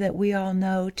story that we all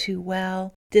know too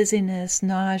well. Dizziness,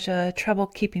 nausea, trouble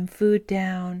keeping food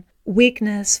down,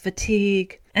 weakness,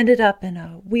 fatigue, ended up in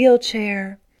a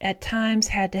wheelchair, at times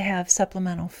had to have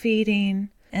supplemental feeding,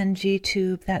 NG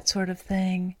tube, that sort of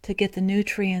thing, to get the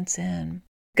nutrients in.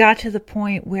 Got to the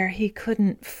point where he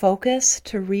couldn't focus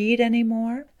to read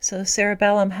anymore. So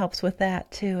cerebellum helps with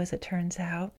that too, as it turns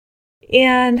out.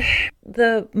 And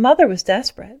the mother was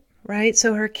desperate, right?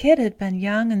 So her kid had been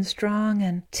young and strong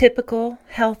and typical,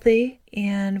 healthy,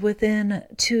 and within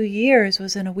 2 years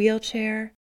was in a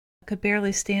wheelchair, could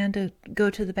barely stand to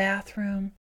go to the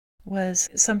bathroom, was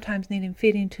sometimes needing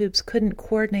feeding tubes, couldn't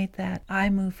coordinate that eye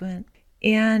movement,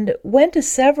 and went to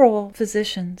several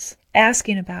physicians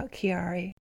asking about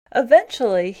Chiari.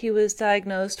 Eventually, he was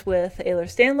diagnosed with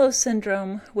Ehlers-Danlos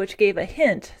syndrome, which gave a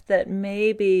hint that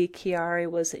maybe Chiari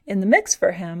was in the mix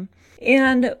for him.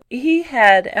 And he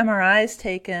had MRIs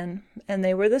taken, and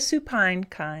they were the supine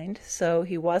kind, so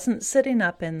he wasn't sitting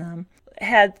up in them.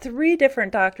 Had 3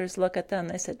 different doctors look at them.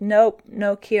 They said, nope,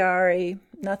 no Chiari,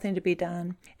 nothing to be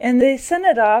done. And they sent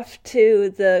it off to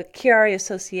the Chiari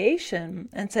Association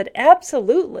and said,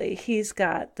 absolutely, he's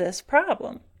got this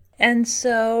problem. And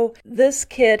so this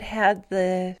kid had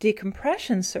the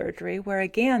decompression surgery where,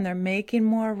 again, they're making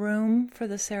more room for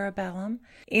the cerebellum.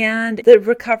 And the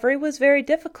recovery was very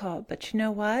difficult. But you know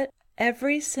what?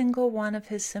 Every single one of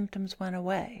his symptoms went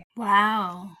away.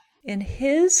 Wow. In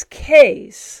his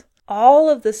case, all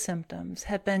of the symptoms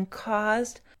had been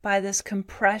caused by this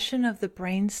compression of the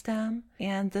brainstem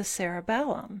and the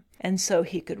cerebellum. And so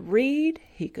he could read,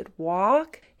 he could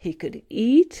walk, he could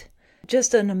eat.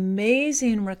 Just an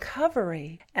amazing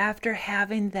recovery after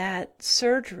having that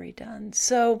surgery done.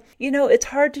 So, it's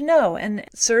hard to know, and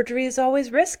surgery is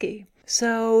always risky.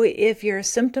 So if your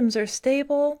symptoms are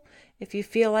stable, if you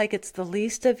feel like it's the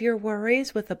least of your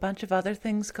worries with a bunch of other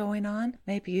things going on,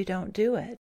 maybe you don't do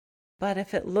it. But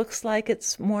if it looks like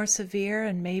it's more severe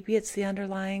and maybe it's the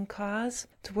underlying cause,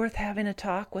 it's worth having a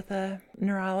talk with a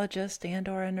neurologist and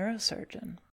or a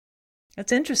neurosurgeon.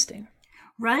 It's interesting.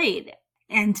 Right.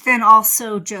 And then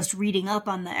also just reading up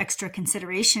on the extra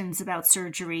considerations about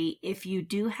surgery, if you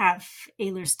do have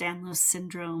Ehlers-Danlos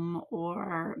syndrome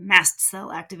or mast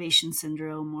cell activation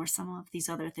syndrome or some of these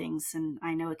other things, and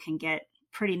I know it can get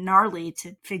pretty gnarly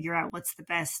to figure out what's the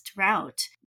best route.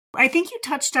 I think you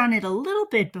touched on it a little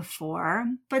bit before,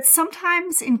 but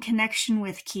sometimes in connection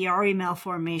with Chiari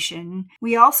malformation,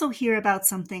 we also hear about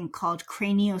something called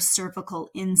craniocervical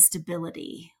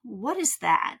instability. What is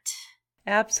that?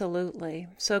 Absolutely.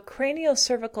 So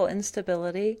craniocervical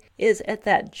instability is at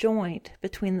that joint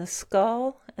between the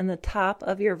skull and the top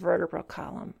of your vertebral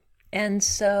column. And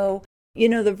so,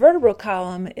 the vertebral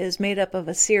column is made up of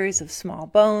a series of small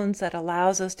bones that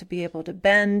allows us to be able to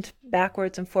bend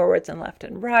backwards and forwards and left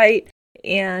and right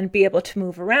and be able to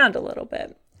move around a little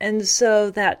bit. And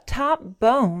so that top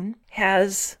bone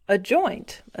has a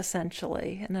joint,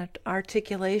 essentially, an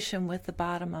articulation with the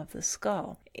bottom of the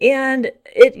skull. And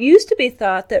it used to be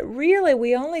thought that really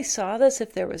we only saw this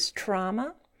if there was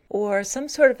trauma or some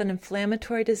sort of an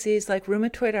inflammatory disease like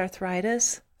rheumatoid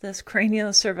arthritis. This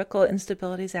craniocervical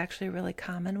instability is actually really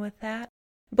common with that.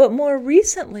 But more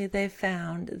recently, they've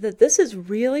found that this is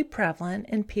really prevalent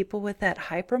in people with that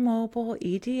hypermobile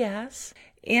EDS.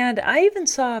 And I even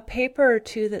saw a paper or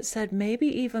two that said maybe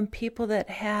even people that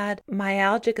had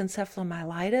myalgic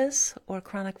encephalomyelitis or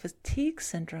chronic fatigue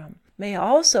syndrome may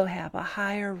also have a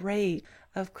higher rate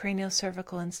of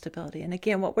craniocervical instability. And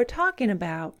again, what we're talking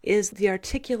about is the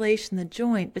articulation, the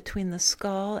joint between the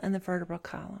skull and the vertebral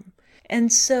column.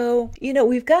 And so,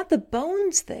 we've got the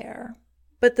bones there,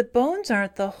 but the bones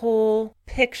aren't the whole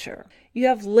picture. You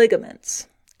have ligaments,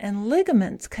 and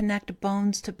ligaments connect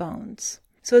bones to bones.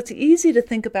 So it's easy to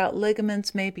think about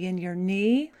ligaments maybe in your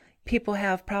knee. People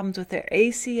have problems with their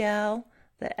ACL.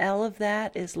 The L of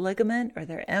that is ligament, or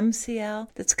their MCL,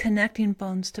 that's connecting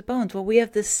bones to bones. Well, we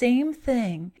have the same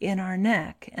thing in our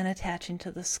neck and attaching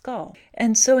to the skull.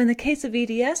 And so in the case of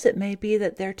EDS, it may be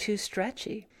that they're too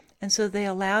stretchy. And so they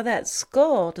allow that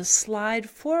skull to slide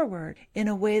forward in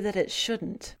a way that it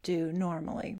shouldn't do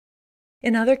normally.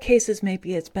 In other cases,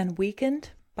 maybe it's been weakened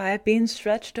by being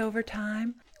stretched over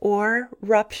time or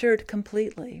ruptured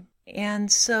completely.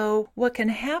 And so what can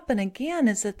happen again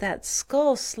is that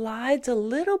skull slides a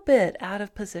little bit out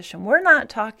of position. We're not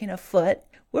talking a foot.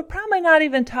 We're probably not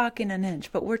even talking an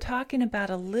inch, but we're talking about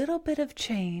a little bit of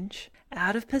change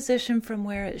out of position from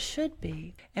where it should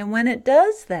be. And when it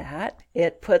does that,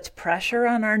 it puts pressure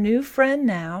on our new friend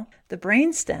now, the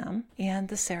brainstem and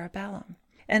the cerebellum,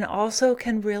 and also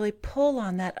can really pull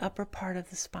on that upper part of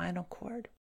the spinal cord.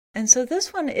 And so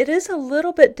this one, it is a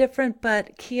little bit different,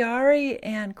 but Chiari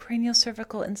and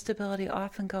craniocervical instability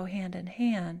often go hand in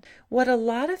hand. What a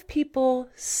lot of people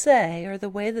say, or the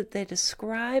way that they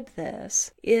describe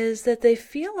this, is that they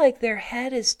feel like their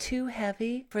head is too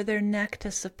heavy for their neck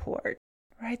to support,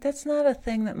 right? That's not a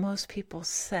thing that most people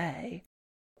say.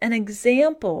 An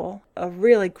example of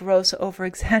really gross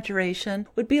over-exaggeration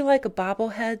would be like a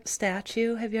bobblehead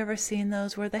statue. Have you ever seen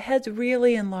those where the head's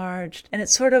really enlarged and it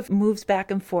sort of moves back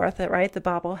and forth, right, the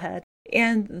bobblehead,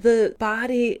 and the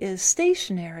body is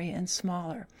stationary and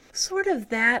smaller? Sort of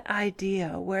that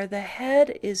idea where the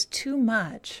head is too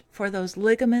much for those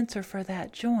ligaments or for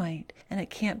that joint and it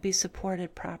can't be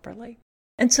supported properly.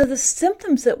 And so the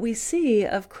symptoms that we see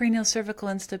of craniocervical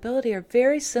instability are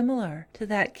very similar to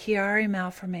that Chiari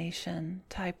malformation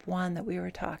type 1 that we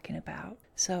were talking about.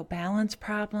 So balance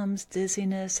problems,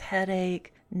 dizziness,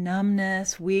 headache,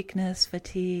 numbness, weakness,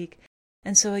 fatigue.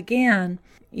 And so again,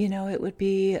 it would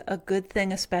be a good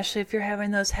thing, especially if you're having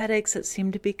those headaches that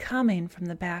seem to be coming from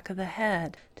the back of the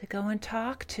head, to go and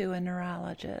talk to a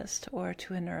neurologist or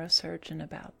to a neurosurgeon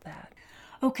about that.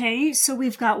 Okay, so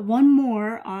we've got one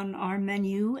more on our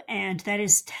menu, and that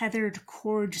is tethered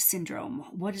cord syndrome.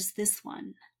 What is this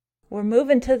one? We're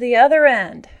moving to the other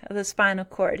end of the spinal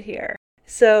cord here.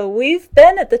 So we've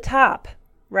been at the top,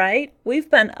 right?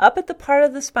 We've been up at the part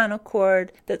of the spinal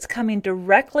cord that's coming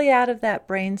directly out of that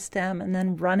brainstem and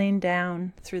then running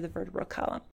down through the vertebral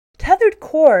column. Tethered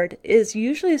cord is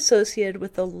usually associated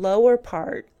with the lower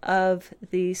part of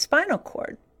the spinal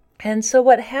cord. And so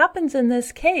what happens in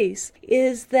this case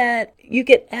is that you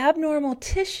get abnormal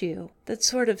tissue that's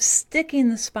sort of sticking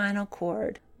the spinal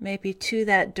cord, maybe to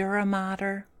that dura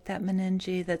mater, that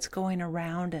meninge that's going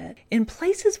around it, in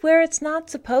places where it's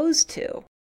not supposed to.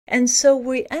 And so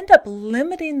we end up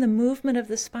limiting the movement of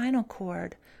the spinal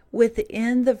cord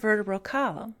within the vertebral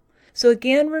column. So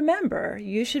again, remember,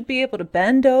 you should be able to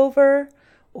bend over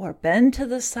or bend to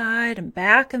the side and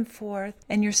back and forth,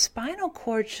 and your spinal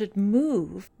cord should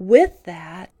move with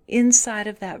that inside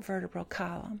of that vertebral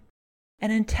column.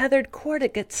 And in tethered cord,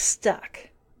 it gets stuck.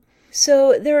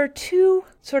 So there are two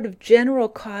sort of general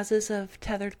causes of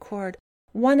tethered cord.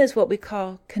 One is what we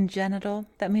call congenital.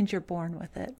 That means you're born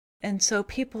with it. And so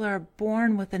people are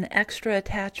born with an extra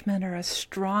attachment or a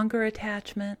stronger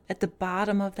attachment at the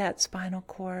bottom of that spinal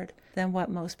cord than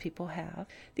what most people have.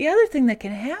 The other thing that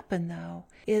can happen, though,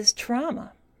 is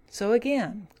trauma. So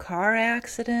again, car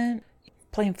accident,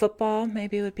 playing football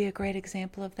maybe would be a great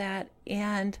example of that.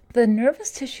 And the nervous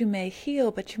tissue may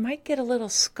heal, but you might get a little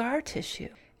scar tissue.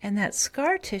 And that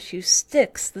scar tissue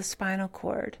sticks the spinal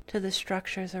cord to the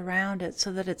structures around it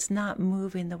so that it's not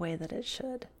moving the way that it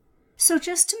should. So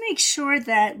just to make sure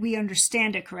that we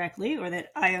understand it correctly, or that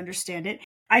I understand it,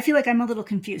 I feel like I'm a little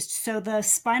confused. So the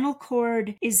spinal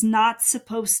cord is not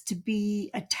supposed to be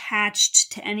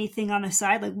attached to anything on the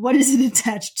side? Like, what is it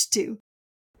attached to?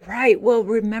 Right. Well,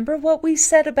 remember what we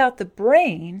said about the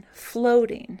brain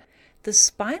floating. The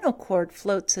spinal cord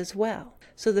floats as well.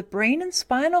 So the brain and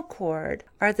spinal cord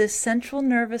are this central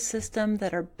nervous system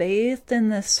that are bathed in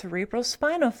the cerebral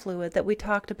spinal fluid that we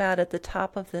talked about at the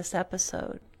top of this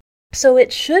episode. So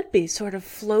it should be sort of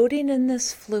floating in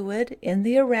this fluid in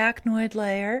the arachnoid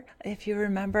layer, if you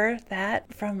remember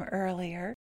that from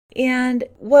earlier. And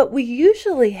what we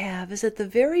usually have is at the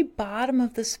very bottom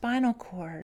of the spinal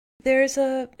cord, there's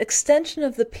a extension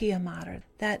of the pia mater,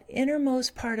 that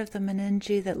innermost part of the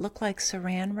meninge that look like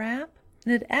saran wrap,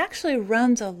 and it actually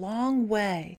runs a long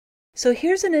way. So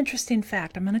here's an interesting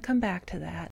fact. I'm going to come back to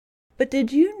that. But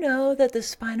did you know that the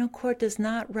spinal cord does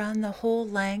not run the whole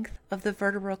length of the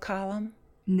vertebral column?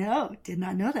 No, did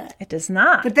not know that. It does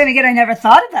not. But then again, I never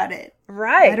thought about it.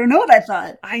 Right. I don't know what I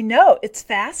thought. I know. It's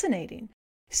fascinating.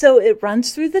 So it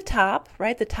runs through the top,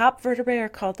 right? The top vertebrae are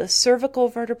called the cervical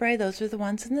vertebrae. Those are the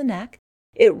ones in the neck.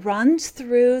 It runs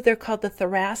through, they're called the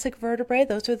thoracic vertebrae.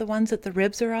 Those are the ones that the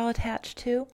ribs are all attached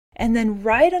to. And then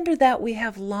right under that, we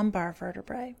have lumbar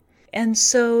vertebrae. And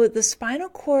so the spinal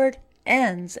cord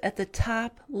ends at the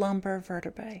top lumbar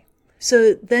vertebrae.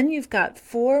 So then you've got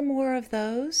 4 more of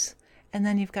those, and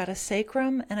then you've got a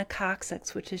sacrum and a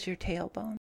coccyx, which is your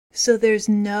tailbone. So there's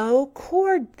no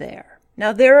cord there.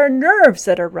 Now there are nerves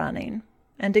that are running,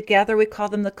 and together we call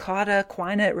them the cauda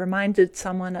equina. It reminded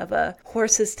someone of a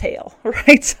horse's tail,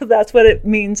 right? So that's what it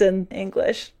means in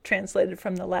English, translated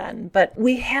from the Latin. But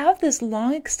we have this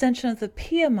long extension of the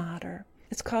pia mater.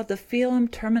 It's called the filum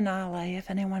terminale, if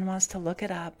anyone wants to look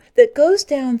it up, that goes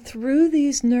down through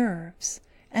these nerves,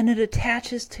 and it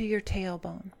attaches to your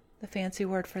tailbone. The fancy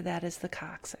word for that is the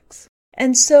coccyx.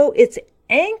 And so it's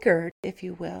anchored, if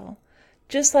you will,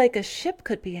 just like a ship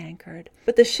could be anchored,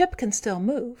 but the ship can still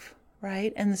move,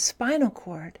 right? And the spinal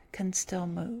cord can still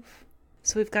move.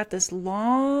 So we've got this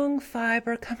long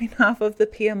fiber coming off of the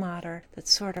pia mater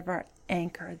that's sort of our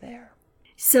anchor there.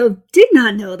 So did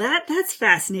not know that. That's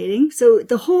fascinating. So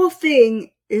the whole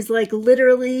thing is like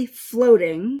literally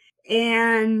floating,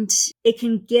 and it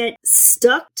can get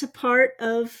stuck to part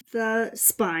of the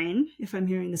spine, if I'm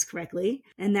hearing this correctly.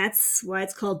 And that's why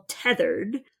it's called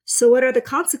tethered. So what are the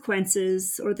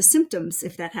consequences or the symptoms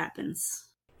if that happens?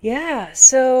 Yeah,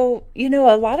 so, a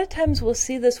lot of times we'll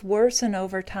see this worsen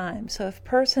over time. So if a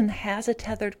person has a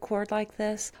tethered cord like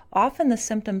this, often the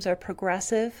symptoms are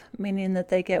progressive, meaning that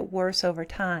they get worse over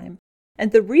time.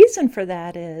 And the reason for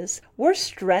that is we're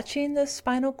stretching the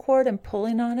spinal cord and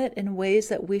pulling on it in ways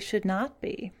that we should not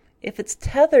be. If it's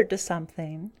tethered to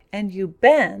something and you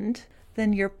bend,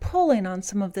 then you're pulling on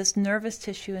some of this nervous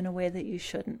tissue in a way that you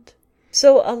shouldn't.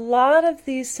 So a lot of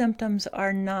these symptoms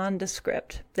are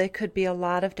nondescript. They could be a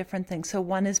lot of different things. So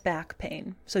one is back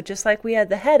pain. So just like we had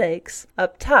the headaches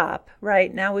up top,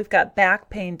 right, now we've got back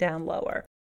pain down lower.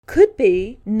 Could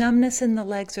be numbness in the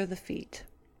legs or the feet,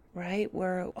 right?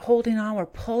 We're holding on, we're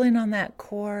pulling on that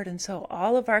cord, and so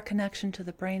all of our connection to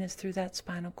the brain is through that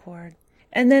spinal cord.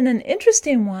 And then an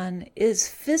interesting one is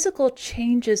physical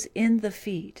changes in the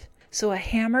feet. So a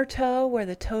hammer toe where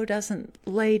the toe doesn't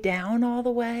lay down all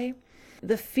the way,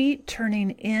 the feet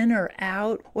turning in or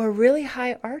out, or really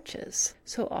high arches.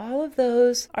 So all of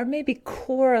those are maybe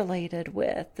correlated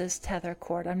with this tether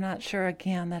cord. I'm not sure,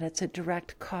 again, that it's a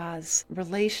direct cause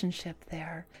relationship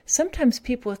there. Sometimes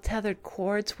people with tethered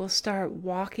cords will start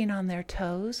walking on their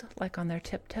toes, like on their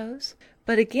tiptoes.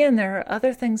 But again, there are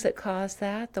other things that cause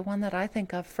that. The one that I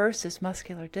think of first is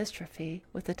muscular dystrophy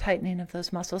with the tightening of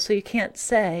those muscles. So you can't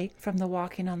say from the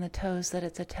walking on the toes that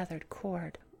it's a tethered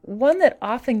cord. One that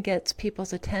often gets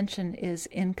people's attention is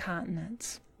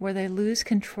incontinence, where they lose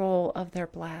control of their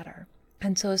bladder.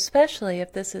 And so especially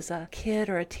if this is a kid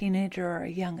or a teenager or a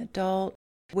young adult,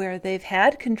 where they've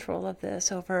had control of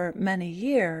this over many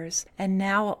years, and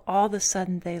now all of a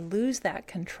sudden they lose that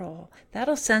control,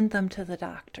 that'll send them to the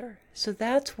doctor. So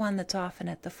that's one that's often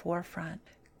at the forefront.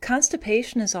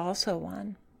 Constipation is also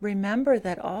one. Remember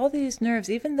that all these nerves,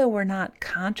 even though we're not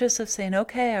conscious of saying,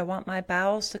 okay, I want my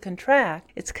bowels to contract,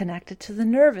 it's connected to the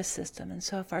nervous system. And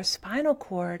so if our spinal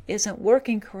cord isn't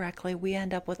working correctly, we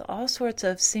end up with all sorts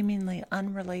of seemingly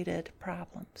unrelated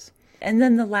problems. And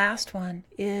then the last one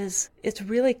is it's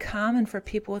really common for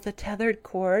people with a tethered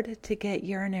cord to get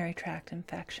urinary tract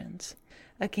infections.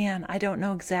 Again, I don't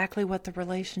know exactly what the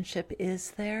relationship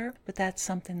is there, but that's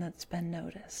something that's been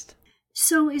noticed.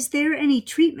 So is there any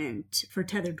treatment for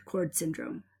tethered cord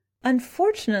syndrome?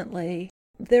 Unfortunately,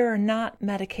 there are not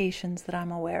medications that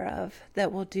I'm aware of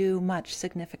that will do much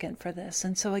significant for this.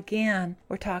 And so again,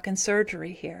 we're talking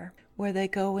surgery here, where they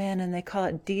go in and they call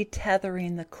it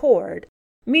detethering the cord,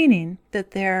 meaning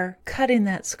that they're cutting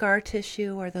that scar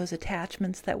tissue or those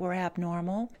attachments that were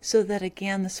abnormal so that,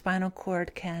 again, the spinal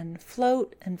cord can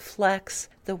float and flex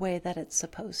the way that it's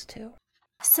supposed to.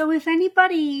 So if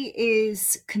anybody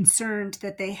is concerned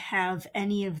that they have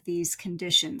any of these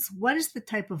conditions, what is the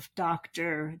type of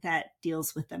doctor that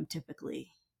deals with them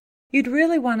typically? You'd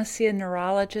really want to see a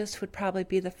neurologist would probably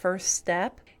be the first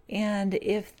step. And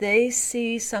if they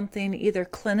see something either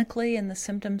clinically in the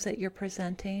symptoms that you're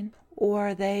presenting,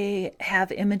 or they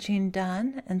have imaging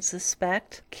done and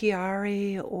suspect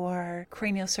Chiari or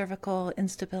craniocervical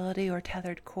instability or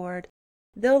tethered cord,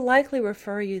 they'll likely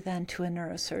refer you then to a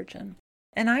neurosurgeon.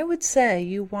 And I would say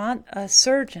you want a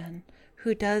surgeon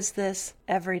who does this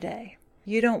every day.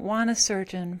 You don't want a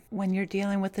surgeon when you're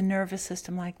dealing with the nervous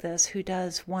system like this who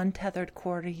does one tethered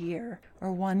cord a year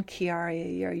or one Chiari a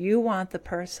year. You want the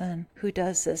person who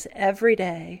does this every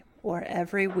day or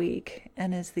every week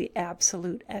and is the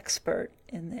absolute expert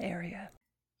in the area.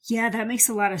 Yeah, that makes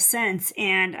a lot of sense.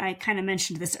 And I kind of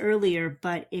mentioned this earlier,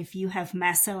 but if you have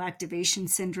mast cell activation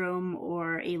syndrome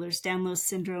or Ehlers-Danlos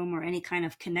syndrome or any kind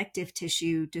of connective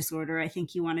tissue disorder, I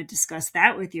think you want to discuss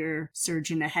that with your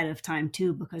surgeon ahead of time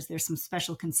too, because there's some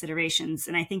special considerations.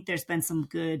 And I think there's been some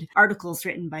good articles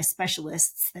written by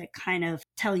specialists that kind of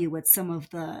tell you what some of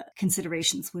the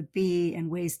considerations would be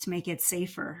and ways to make it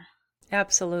safer.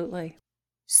 Absolutely.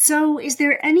 So is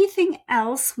there anything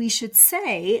else we should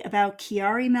say about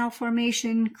Chiari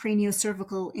malformation,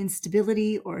 craniocervical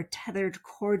instability, or tethered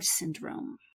cord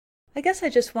syndrome? I guess I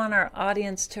just want our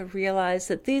audience to realize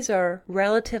that these are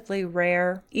relatively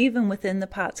rare, even within the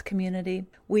POTS community.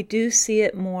 We do see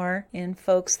it more in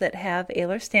folks that have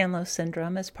Ehlers-Danlos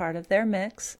syndrome as part of their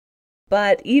mix.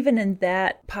 But even in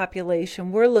that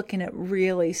population, we're looking at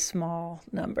really small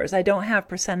numbers. I don't have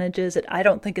percentages. I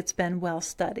don't think it's been well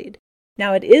studied.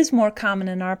 Now, it is more common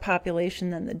in our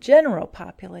population than the general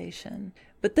population,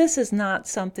 but this is not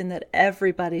something that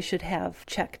everybody should have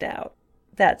checked out.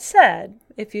 That said,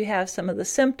 if you have some of the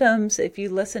symptoms, if you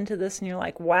listen to this and you're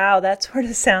like, wow, that sort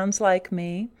of sounds like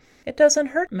me, it doesn't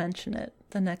hurt to mention it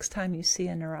the next time you see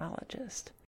a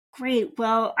neurologist. Great.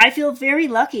 Well, I feel very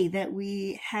lucky that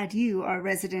we had you, our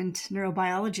resident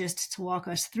neurobiologist, to walk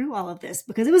us through all of this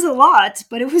because it was a lot,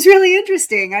 but it was really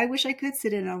interesting. I wish I could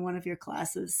sit in on one of your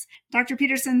classes. Dr.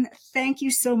 Peterson, thank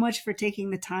you so much for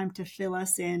taking the time to fill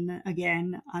us in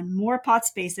again on more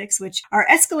POTS basics, which are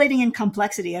escalating in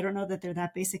complexity. I don't know that they're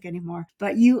that basic anymore,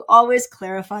 but you always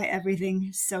clarify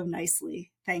everything so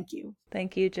nicely. Thank you.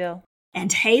 Thank you, Jill.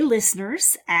 And hey,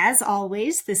 listeners, as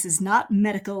always, this is not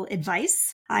medical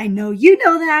advice. I know you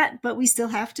know that, but we still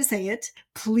have to say it.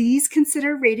 Please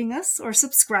consider rating us or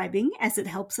subscribing as it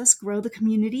helps us grow the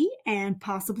community and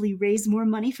possibly raise more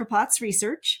money for POTS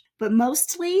research. But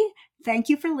mostly, thank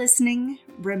you for listening.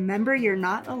 Remember, you're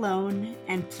not alone,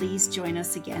 and please join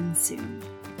us again soon.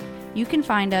 You can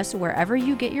find us wherever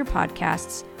you get your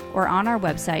podcasts or on our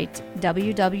website,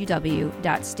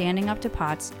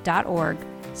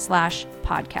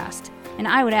 www.standinguptopots.org/podcast. And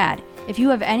I would add, if you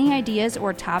have any ideas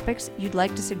or topics you'd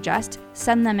like to suggest,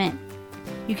 send them in.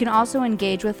 You can also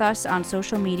engage with us on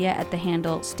social media at the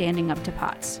handle Standing Up to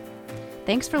POTS.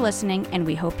 Thanks for listening, and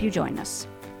we hope you join us.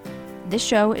 This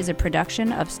show is a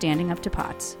production of Standing Up to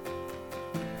POTS.